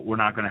right, well, we're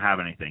not going to have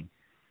anything.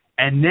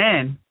 And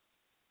then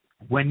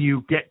when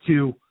you get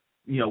to,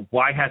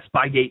 why has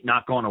Spygate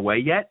not gone away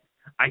yet?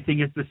 I think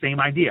it's the same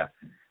idea.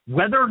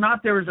 Whether or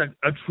not there is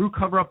a true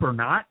cover-up or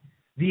not,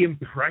 the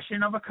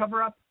impression of a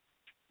cover-up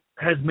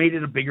has made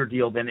it a bigger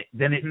deal than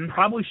it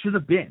probably should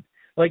have been.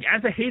 like,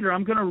 as a hater,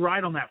 I'm going to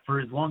ride on that for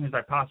as long as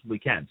I possibly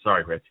can.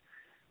 Sorry, Rich.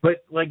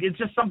 But, like, it's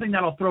just something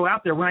that I'll throw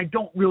out there when I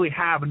don't really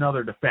have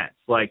another defense.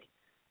 Like,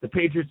 the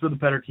Patriots were the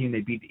better team. They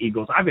beat the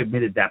Eagles. I've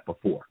admitted that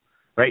before,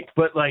 right?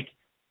 But, like,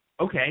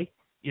 okay,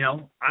 you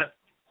know,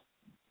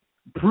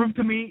 prove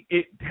to me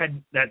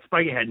that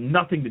Spygate had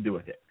nothing to do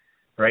with it,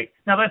 right?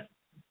 Now,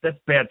 that's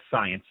bad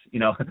science, you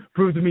know.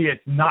 Prove to me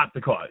it's not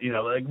the cause. You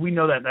know, like, we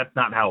know that that's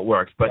not how it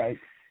works. But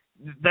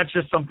that's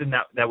just something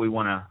that we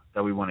want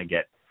to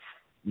get,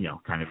 you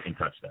know, kind of in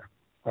touch there.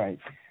 Right.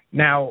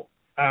 Now,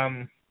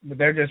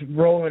 they're just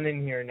rolling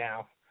in here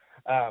now.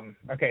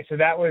 Okay, so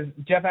that was,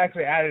 Jeff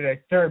actually added a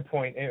third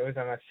point. It was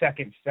on a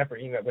second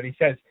separate email, but he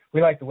says,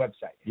 we like the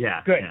website.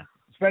 Yeah. Good. Yeah.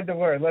 Spread the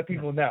word. Let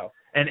people know.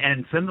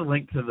 And send the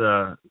link to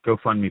the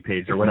GoFundMe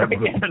page or whatever.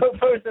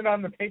 Post it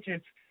on the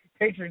Patriots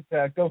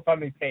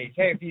GoFundMe page.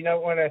 Hey, if you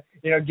don't want to,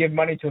 you know, give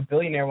money to a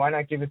billionaire, why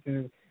not give it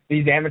to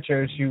these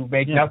amateurs who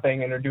make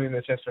nothing and are doing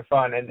this just for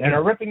fun and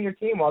are ripping your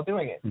team while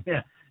doing it?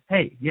 Yeah.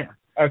 Hey, yeah.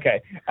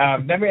 Okay.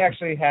 Then we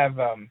actually have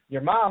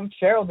your mom,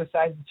 Cheryl,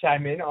 decides to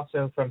chime in,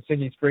 also from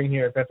Siggy Spring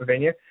here in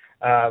Pennsylvania,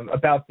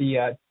 about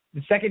the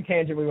second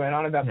tangent we went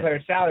on about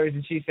player salaries,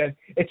 and she said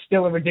it's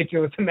still a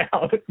ridiculous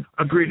amount.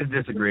 Agree to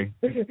disagree.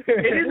 It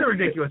is a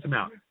ridiculous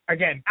amount.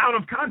 Again, out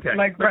of context.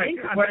 Like, right.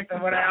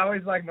 What I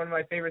always like, one of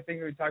my favorite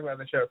things we talk about on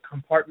the show,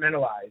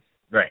 compartmentalize.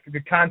 Right. The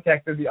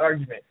context of the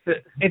argument.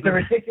 It's a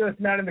ridiculous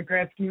amount in the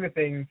grand scheme of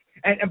things.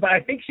 But I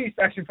think she's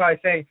actually probably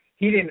saying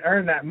he didn't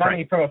earn that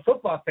money from a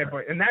football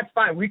standpoint, and that's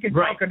fine. We could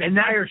talk an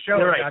entire show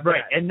about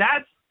that. And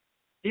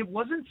it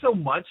wasn't so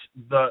much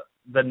the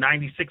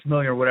 $96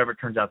 million or whatever it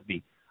turns out to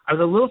be. I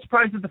was a little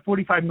surprised at the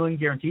 $45 million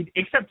guaranteed,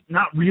 except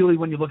not really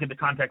when you look at the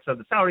context of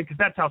the salary, because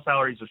that's how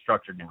salaries are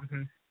structured now.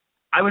 Mm-hmm.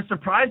 I was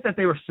surprised that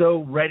they were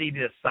so ready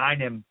to sign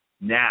him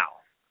now.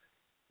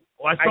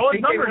 Well, I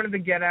think they wanted to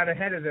get out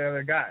ahead of the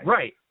other guy.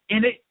 Right.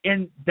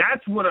 And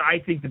that's what I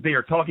think the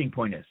bigger talking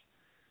point is.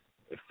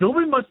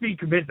 Philbin must be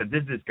convinced that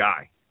this is his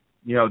guy.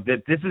 You know,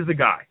 that this is the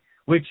guy.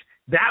 Which,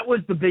 that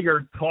was the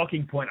bigger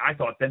talking point, I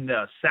thought, than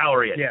the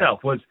salary itself.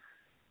 Was,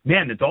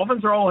 man, the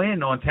Dolphins are all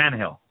in on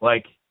Tannehill.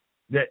 Like,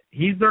 that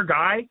he's their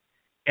guy,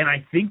 and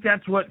I think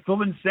that's what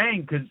Philbin's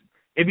saying, because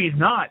if he's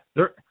not,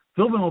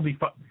 Philbin will be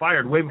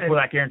fired way before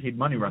that guaranteed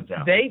money runs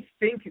out. They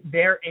think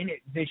they're in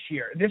it this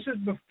year. This is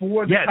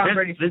before the Tom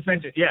Brady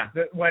suspension.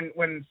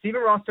 When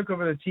Stephen Ross took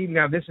over the team,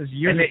 now this is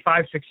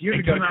 5-6 years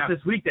ago. It came out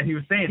this week that he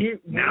was saying,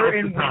 we're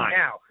in the time.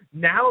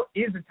 Now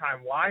is the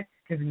time. Why?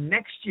 Because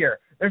next year,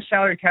 their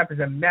salary cap is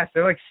a mess.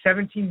 They're like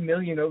 $17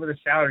 million over the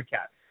salary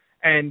cap.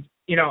 And,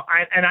 you know,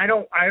 I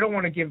don't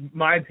want to give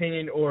my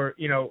opinion or,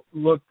 you know,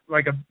 look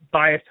like a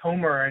biased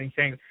homer or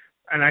anything.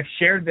 And I've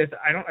shared this.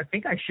 I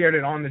think I shared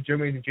it on the Joe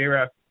Mays and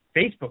J-Raf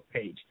Facebook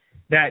page,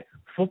 that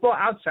Football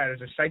Outsiders,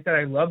 a site that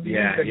I love to use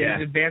that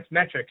uses advanced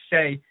metrics,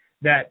 say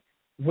that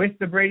with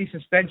the Brady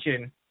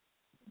suspension,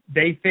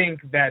 they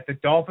think that the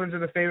Dolphins are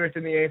the favorites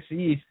in the AFC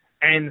East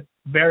and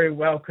very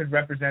well could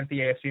represent the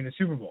AFC in the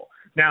Super Bowl.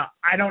 Now,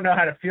 I don't know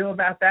how to feel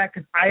about that,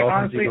 because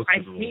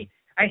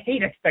I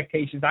hate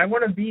expectations. I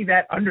want to be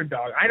that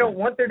underdog. I don't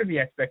want there to be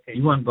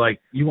expectations.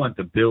 You want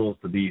the Bills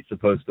to be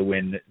supposed to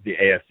win the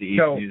AFC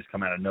East, and you just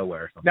come out of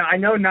nowhere or something. Now, I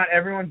know not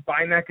everyone's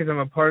buying that, because I'm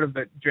a part of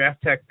the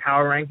Draft Tech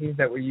power rankings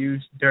that we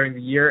use during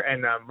the year,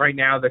 and right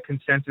now the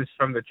consensus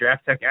from the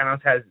Draft Tech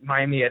analyst has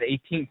Miami at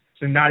 18th,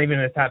 so not even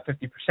in the top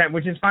 50%,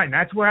 which is fine.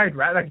 That's where I'd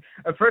rather. Like,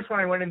 at first when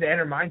I went into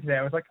Enter Mine today,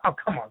 I was like, oh,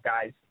 come on,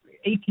 guys.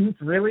 18th,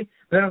 really?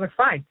 But then I was like,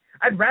 fine.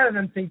 I'd rather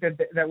them think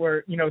that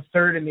we're, you know,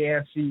 third in the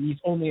AFC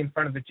East, only in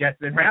front of the Jets,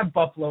 than have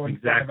Buffalo in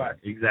front of us.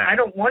 Exactly. I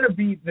don't want to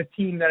be the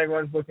team that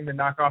everyone's looking to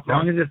knock off. As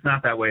long as it's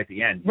not that way at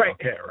the end, you don't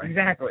care, right?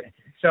 Exactly.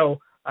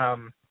 So,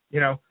 you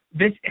know,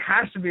 this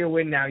has to be a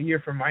win now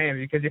year for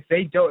Miami, because if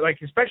they don't, like,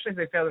 especially if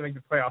they fail to make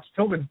the playoffs,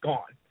 Philbin's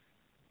gone.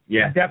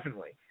 Yeah.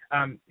 Definitely.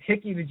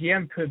 Hickey, the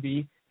GM, could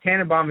be.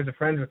 Tannenbaum is a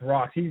friend with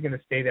Ross. He's going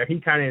to stay there. He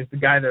kind of is the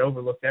guy that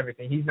overlooked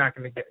everything. He's not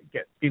going to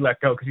be let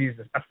go because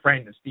he's a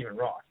friend of Stephen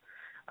Ross.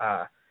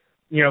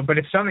 You know, but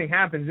if something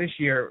happens this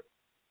year,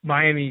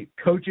 Miami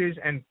coaches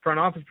and front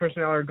office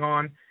personnel are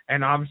gone,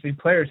 and obviously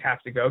players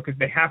have to go because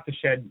they have to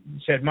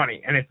shed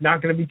money. And it's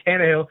not going to be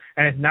Tannehill,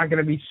 and it's not going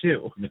to be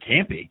Sue. It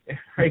can't be.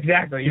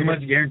 Exactly. Too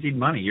much guaranteed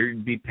money.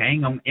 You'd be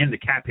paying them, and the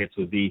cap hits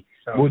would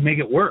make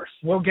it worse.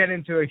 We'll get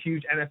into a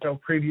huge NFL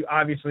preview,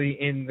 obviously,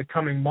 in the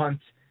coming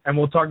months, and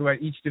we'll talk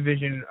about each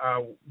division,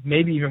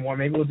 maybe even more.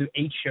 Maybe we'll do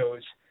 8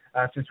 shows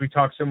since we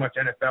talk so much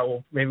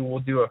NFL. Maybe we'll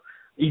do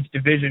each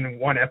division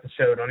 1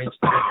 episode on each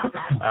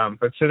division.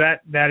 But so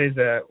that is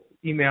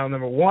email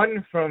number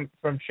 1 from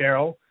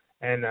Cheryl,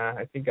 and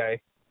I think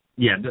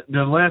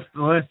the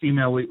last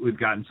email we've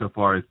gotten so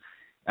far is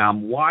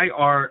why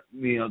are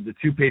the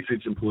 2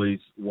 Patriots employees,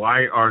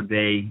 why are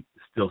they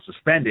still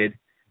suspended,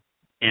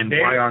 and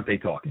why aren't they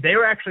talking? They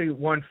were actually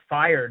one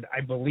fired,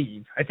 I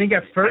believe. I think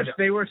at first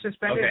they were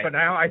suspended, but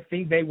now I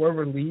think they were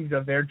relieved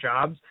of their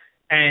jobs,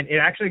 and it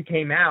actually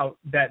came out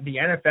that the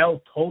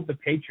NFL told the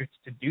Patriots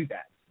to do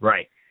that.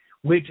 Right.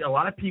 Which a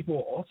lot of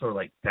people also are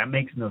like, that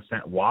makes no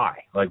sense. Why?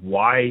 Like,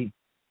 why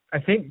I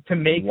think to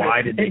make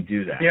why did they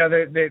do that? You know,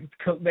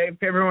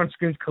 everyone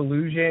screams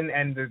collusion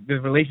and the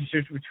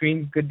relationships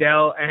between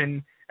Goodell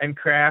and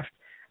Kraft.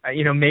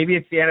 You know, maybe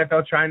it's the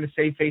NFL trying to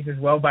save face as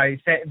well by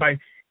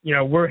you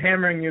know, we're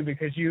hammering you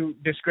because you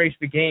disgraced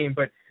the game,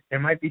 but there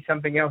might be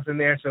something else in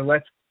there. So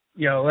let's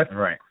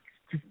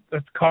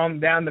calm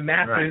down the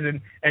masses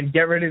and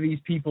get rid of these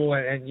people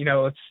and you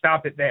know, let's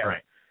stop it there.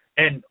 Right.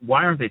 And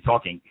why aren't they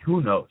talking?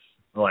 Who knows?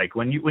 Like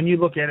when you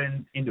look at it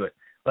into it,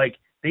 like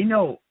they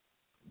know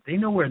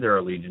where their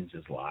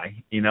allegiances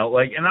lie, you know,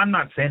 like, and I'm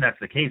not saying that's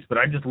the case, but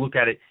I just look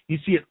at it. You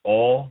see it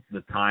all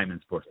the time in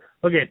sports.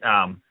 Look at,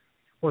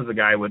 what was the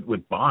guy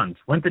with Bonds?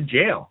 Went to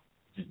jail.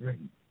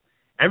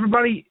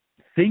 Everybody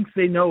thinks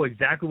they know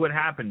exactly what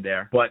happened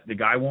there, but the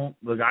guy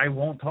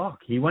won't talk.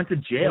 He went to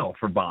jail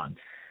for Bonds.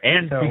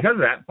 And because of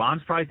that,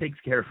 Bonds probably takes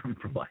care of him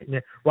for life. Yeah.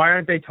 Why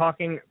aren't they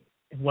talking?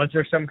 Was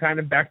there some kind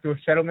of backdoor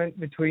settlement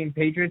between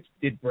Patriots?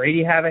 Did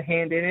Brady have a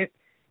hand in it?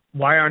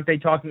 Why aren't they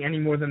talking any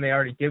more than they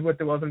already did with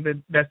the Wilson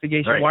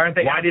investigation? Right. Why aren't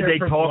they? Why did they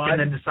talk blood? and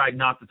then decide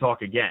not to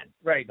talk again?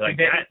 Right. Like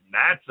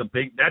that's a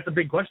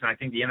big question. I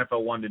think the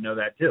NFL wanted to know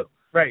that too.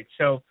 Right.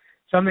 So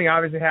something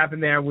obviously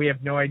happened there. We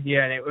have no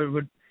idea, and it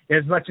would,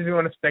 as much as we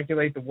want to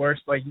speculate the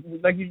worst, like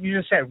you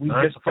just said, we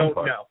just don't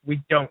know.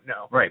 We don't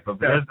know. Right. But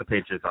as the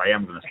Patriots, I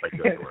am going to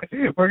speculate the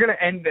worst. We're going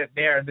to end it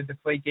there, the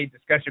Deflategate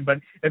discussion. But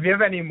if you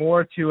have any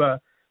more to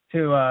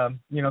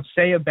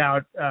say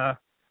about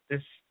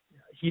this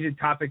heated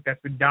topic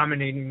that's been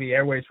dominating the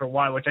airways for a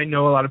while, which I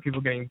know a lot of people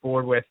are getting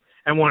bored with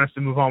and want us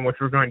to move on, which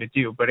we're going to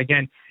do. But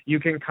again, you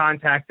can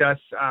contact us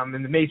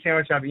in the May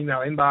Sandwich Shop email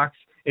inbox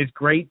is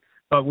great,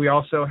 but we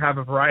also have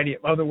a variety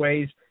of other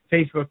ways,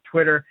 Facebook,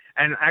 Twitter,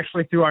 and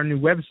actually through our new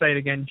website,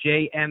 again,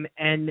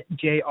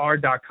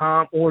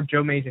 jmnjr.com or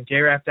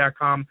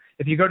joemaysandjraff.com.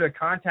 If you go to the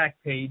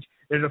contact page,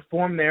 there's a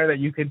form there that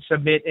you can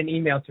submit an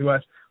email to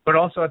us. But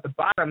also at the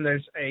bottom,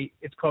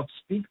 it's called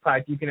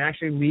SpeakPipe. You can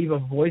actually leave a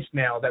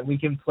voicemail that we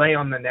can play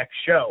on the next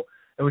show,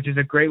 which is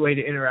a great way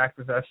to interact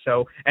with us.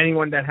 So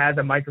anyone that has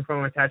a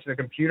microphone attached to the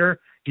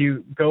computer,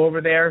 you go over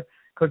there,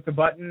 click the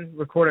button,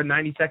 record a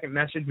 90-second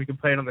message. We can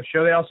play it on the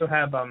show. They also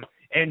have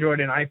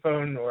Android and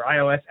iPhone or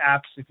iOS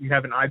apps. If you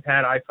have an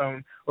iPad,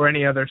 iPhone, or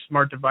any other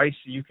smart device,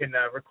 you can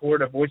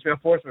record a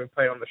voicemail for us and we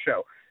play it on the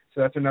show.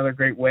 So that's another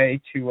great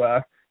way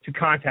to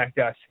contact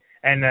us.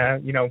 And,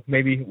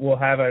 maybe we'll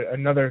have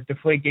another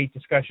Deflategate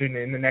discussion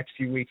in the next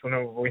few weeks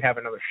whenever we have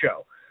another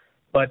show.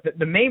 But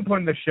the main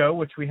point of the show,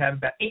 which we have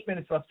about 8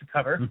 minutes left to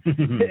cover,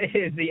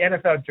 is the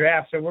NFL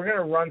draft. So we're going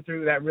to run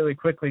through that really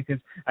quickly because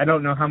I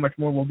don't know how much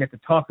more we'll get to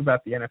talk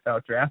about the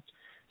NFL draft.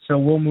 So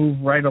we'll move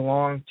right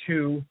along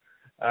to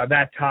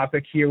that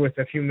topic here with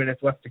a few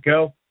minutes left to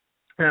go.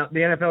 Now, the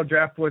NFL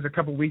draft was a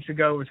couple weeks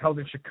ago. It was held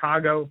in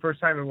Chicago. First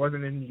time it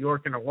wasn't in New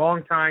York in a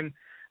long time.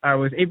 It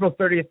was April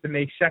 30th to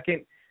May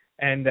 2nd.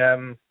 And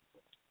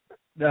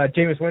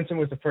Jameis Winston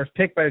was the first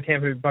pick by the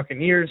Tampa Bay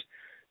Buccaneers.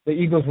 The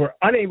Eagles were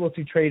unable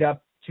to trade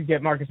up to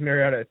get Marcus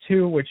Mariota at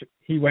 2, which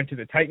he went to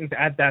the Titans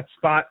at that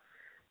spot.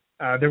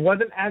 There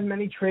wasn't as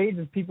many trades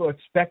as people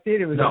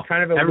expected. It was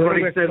kind of a little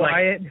bit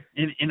quiet.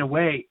 Like, in a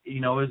way, it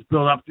was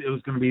built up. It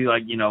was going to be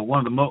like, one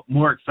of the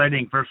more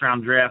exciting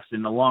first-round drafts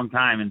in a long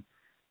time. And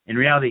in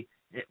reality,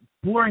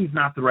 boring's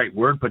not the right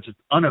word, but just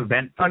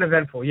uneventful.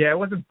 Uneventful, yeah. It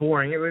wasn't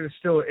boring. It was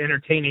still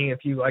entertaining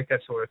if you like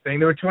that sort of thing.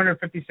 There were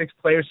 256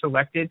 players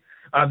selected.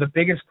 The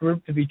biggest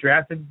group to be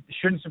drafted.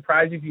 Shouldn't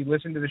surprise you if you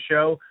listened to the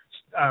show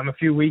a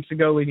few weeks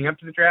ago leading up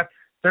to the draft.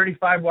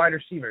 35 wide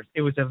receivers.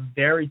 It was a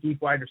very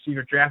deep wide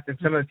receiver draft, and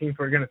some of the teams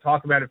we're going to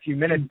talk about in a few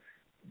minutes,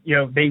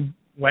 they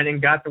went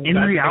and got the. In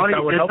reality,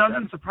 it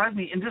doesn't surprise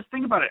me. And just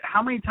think about it.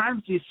 How many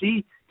times do you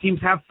see teams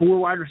have 4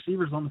 wide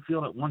receivers on the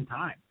field at one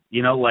time?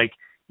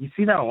 You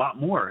see that a lot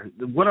more.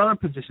 What other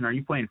position are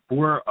you playing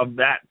 4 of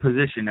that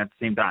position at the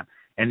same time?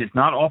 And it's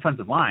not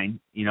offensive line,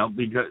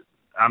 because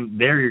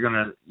there you're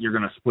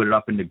gonna split it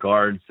up into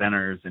guards,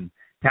 centers, and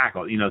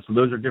tackle. So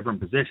those are different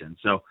positions.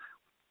 So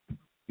if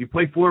you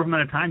play 4 of them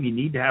at a time, you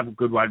need to have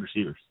good wide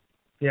receivers.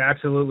 Yeah,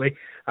 absolutely.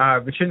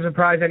 It shouldn't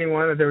surprise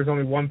anyone that there was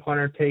only 1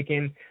 punter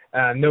taken,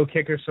 no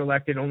kicker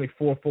selected, only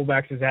 4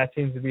 fullbacks, as that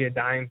seems to be a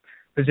dying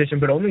position,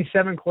 but only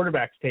 7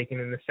 quarterbacks taken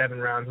in the 7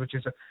 rounds, which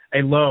is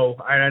a low.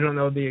 I don't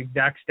know the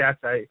exact stats.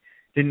 I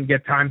didn't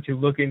get time to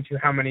look into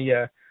how many,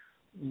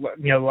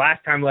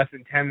 last time less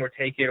than 10 were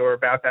taken or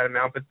about that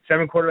amount, but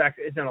 7 quarterbacks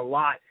isn't a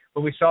lot.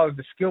 But we saw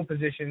the skill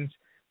positions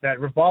that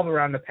revolve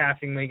around the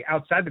passing league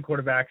outside the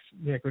quarterbacks,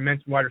 like we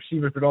mentioned wide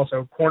receivers, but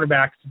also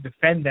cornerbacks to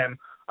defend them,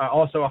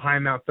 also a high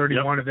amount,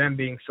 31 of them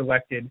being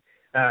selected,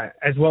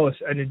 as well as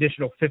an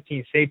additional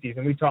 15 safeties.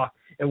 And we talked,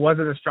 it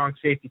wasn't a strong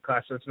safety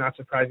class, so it's not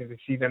surprising to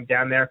see them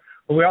down there.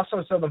 But we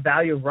also saw the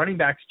value of running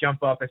backs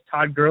jump up as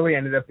Todd Gurley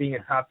ended up being a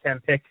top 10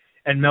 pick,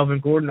 and Melvin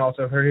Gordon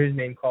also heard his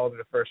name called in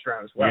the first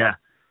round as well. Yeah.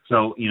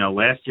 So,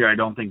 last year I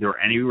don't think there were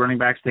any running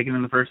backs taken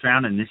in the first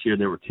round, and this year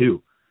there were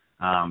 2.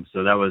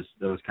 So that was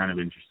kind of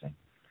interesting.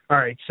 All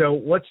right,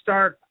 so let's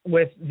start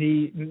with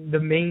the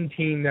main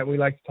team that we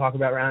like to talk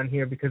about around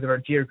here because of our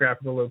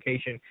geographical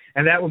location,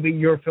 and that will be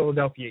your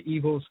Philadelphia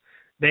Eagles.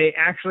 They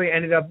actually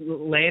ended up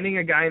landing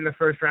a guy in the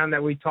first round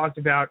that we talked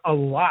about a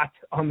lot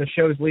on the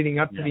shows leading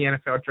up to the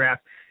NFL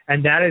draft,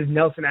 and that is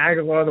Nelson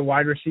Agholor, the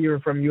wide receiver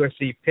from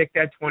USC, picked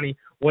at 20.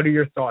 What are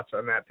your thoughts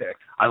on that pick?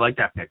 I like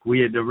that pick. We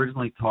had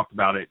originally talked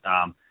about it,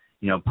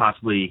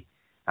 possibly,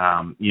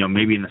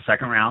 maybe in the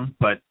second round,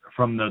 but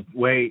from the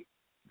way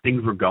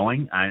things were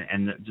going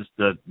and just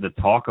the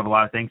talk of a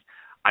lot of things,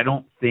 I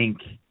don't think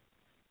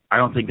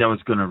that was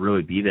going to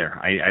really be there.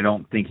 I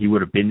don't think he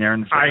would have been there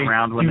in the second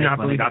round when they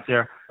got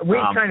there. We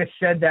kind of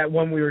said that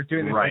when we were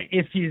doing this. Right.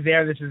 Like, if he's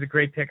there, this is a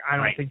great pick. I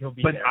don't think he'll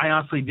be there. But I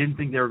honestly didn't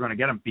think they were going to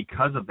get him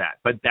because of that.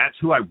 But that's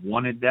who I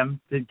wanted them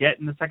to get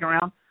in the second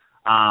round.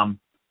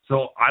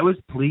 So I was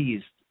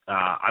pleased.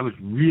 I was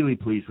really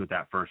pleased with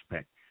that first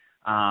pick.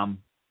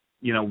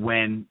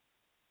 When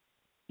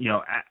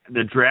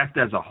the draft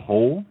as a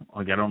whole,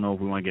 like I don't know if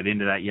we want to get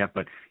into that yet,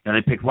 but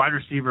they picked wide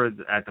receiver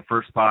at the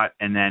first spot,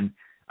 and then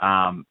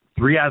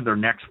 3 out of their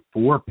next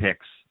 4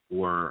 picks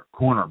were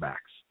cornerbacks.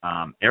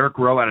 Eric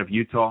Rowe out of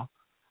Utah,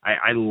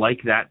 I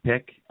like that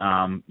pick.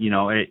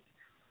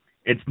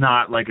 It's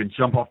not like a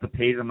jump off the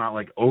page. I'm not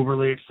like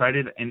overly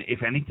excited, and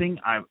if anything,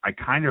 I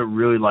kind of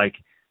really like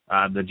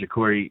the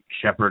Ja'Cory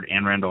Shepherd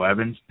and Randall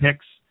Evans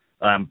picks.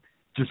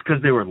 Just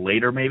because they were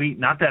later, maybe.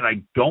 Not that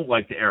I don't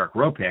like the Eric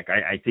Rowe pick.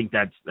 I think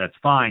that's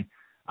fine.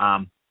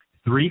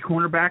 3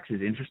 cornerbacks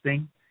is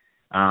interesting.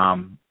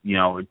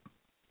 Especially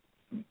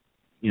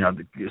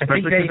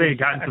because they had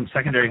gotten some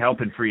secondary help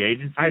in free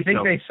agency. I think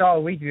they saw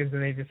a weakness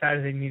and they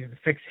decided they needed to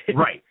fix it.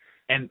 Right.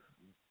 And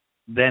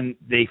then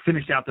they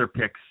finished out their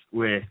picks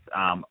with,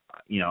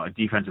 a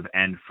defensive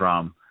end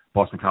from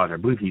Boston College. I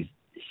believe he's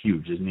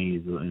huge, isn't he?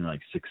 He's like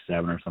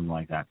 6'7" or something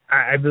like that.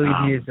 I believe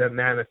he is a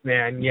mammoth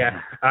man.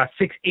 Yeah,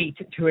 6'8",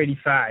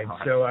 285.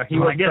 So he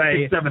will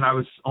play. 6'7". I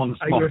was on the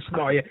small. You were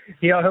small. Yeah,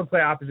 he'll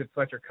play opposite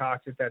Fletcher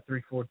Cox at that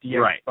 3-4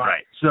 DX spot.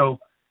 Right. So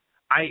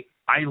I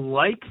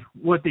like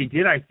what they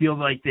did. I feel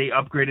like they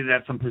upgraded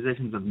at some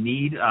positions of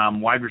need,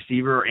 wide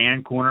receiver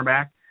and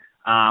cornerback.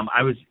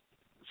 I was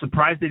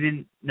surprised they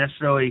didn't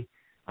necessarily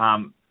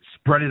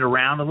spread it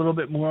around a little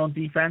bit more on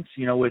defense,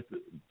 with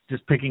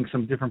just picking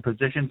some different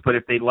positions. But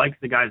if they liked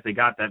the guys they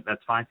got,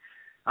 that's fine.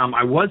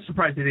 I was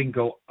surprised they didn't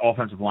go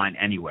offensive line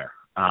anywhere.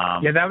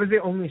 That was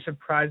the only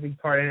surprising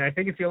part, and I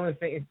think it's the only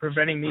thing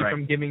preventing me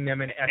from giving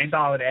them a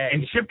solid A.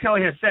 And Chip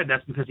Kelly has said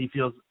that's because he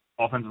feels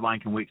offensive line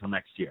can wait till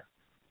next year.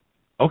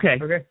 Okay.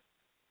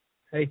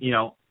 Hey.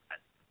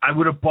 I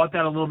would have bought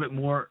that a little bit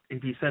more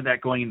if he said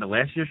that going into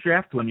last year's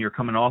draft when you're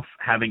coming off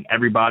having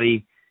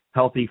everybody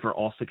healthy for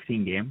all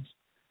 16 games.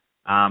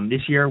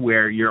 This year,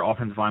 where your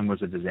offensive line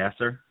was a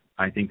disaster,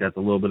 I think that's a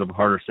little bit of a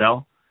harder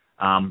sell.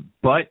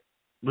 But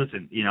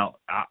listen,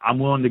 I'm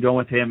willing to go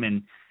with him,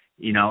 and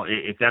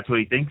if that's what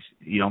he thinks,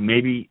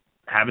 maybe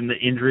having the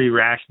injury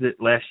rash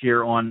that last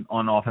year on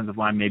offensive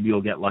line, maybe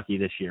you'll get lucky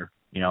this year,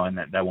 and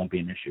that won't be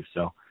an issue.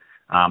 So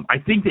I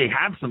think they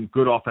have some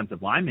good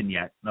offensive linemen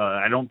yet.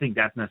 I don't think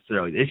that's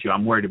necessarily the issue.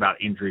 I'm worried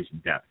about injuries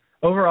and depth.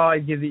 Overall,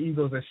 I'd give the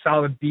Eagles a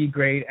solid B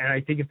grade, and I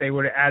think if they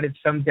would have added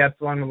some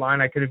depth along the line,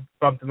 I could have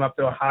bumped them up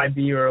to a high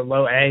B or a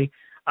low A.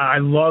 I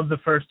love the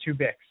first 2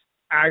 picks.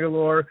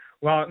 Agholor,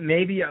 while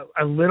maybe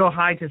a little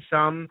high to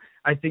some,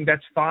 I think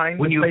that's fine.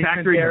 When you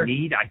factor in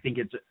need, I think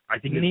it's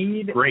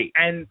great.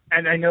 And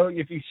I know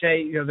if you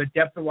say the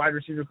depth of wide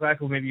receiver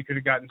class, well, maybe you could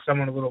have gotten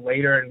someone a little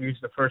later and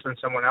used the first on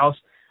someone else.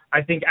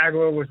 I think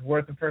Agholor was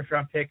worth the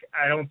first-round pick.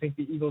 I don't think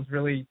the Eagles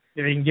really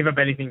they can give up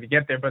anything to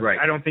get there, but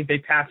I don't think they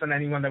passed on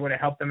anyone that would have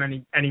helped them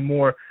any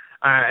more.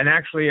 And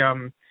actually,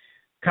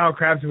 Kyle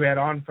Krabs, who we had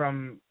on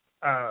from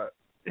the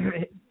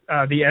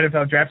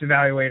NFL Draft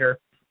Evaluator,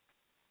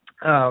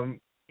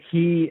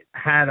 he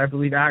had, I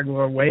believe,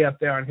 Agholor way up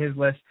there on his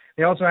list.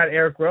 They also had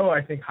Eric Rowe,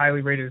 I think,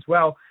 highly rated as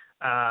well,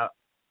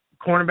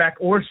 cornerback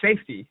or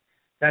safety.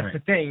 That's the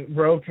thing.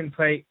 Rowe can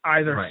play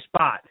either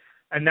spot.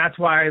 And that's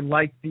why I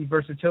like the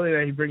versatility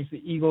that he brings to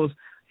the Eagles.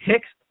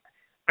 Hicks,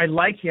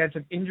 he had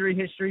some injury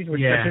histories,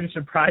 which shouldn't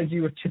surprise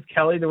you with Chip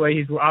Kelly, the way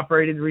he's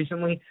operated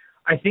recently.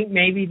 I think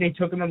maybe they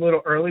took him a little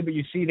early, but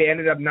you see they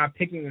ended up not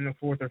picking him in the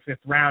 4th or 5th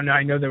round. Now,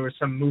 I know there was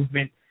some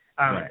movement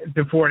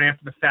before and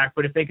after the fact,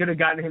 but if they could have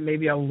gotten him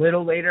maybe a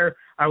little later,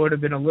 I would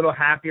have been a little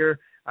happier.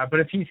 But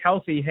if he's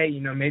healthy, hey,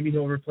 maybe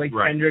he'll replace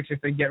Hendricks if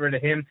they get rid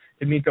of him.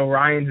 D'Amico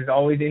Ryans is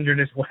always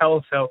injured as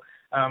well, so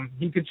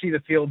he could see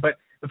the field. But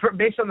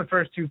based on the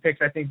first 2 picks,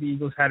 I think the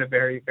Eagles had a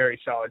very,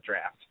 very solid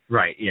draft.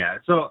 Right, yeah.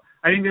 So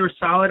I think they were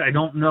solid. I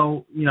don't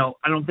know,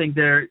 I don't think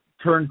they're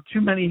turned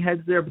too many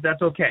heads there, but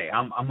that's okay.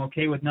 I'm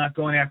okay with not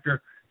going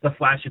after the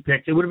flashy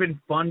picks. It would have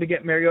been fun to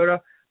get Mariota,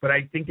 but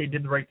I think they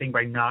did the right thing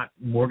by not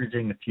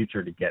mortgaging the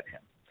future to get him.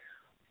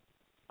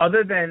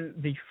 Other than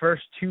the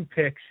first 2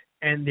 picks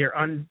and their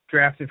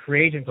undrafted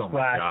free agent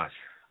class,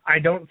 I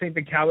don't think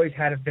the Cowboys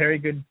had a very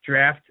good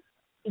draft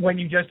when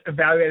you just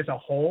evaluate as a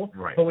whole.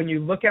 Right. But when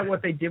you look at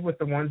what they did with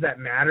the ones that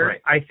matter,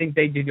 I think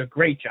they did a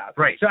great job.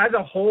 Right. So as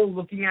a whole,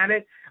 looking at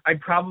it, I'd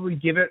probably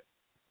give it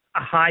a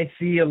high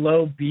C, a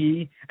low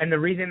B. And the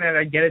reason that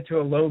I get it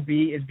to a low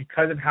B is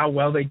because of how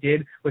well they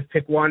did with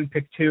pick 1,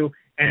 pick 2,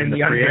 and the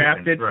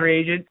undrafted free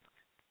agent.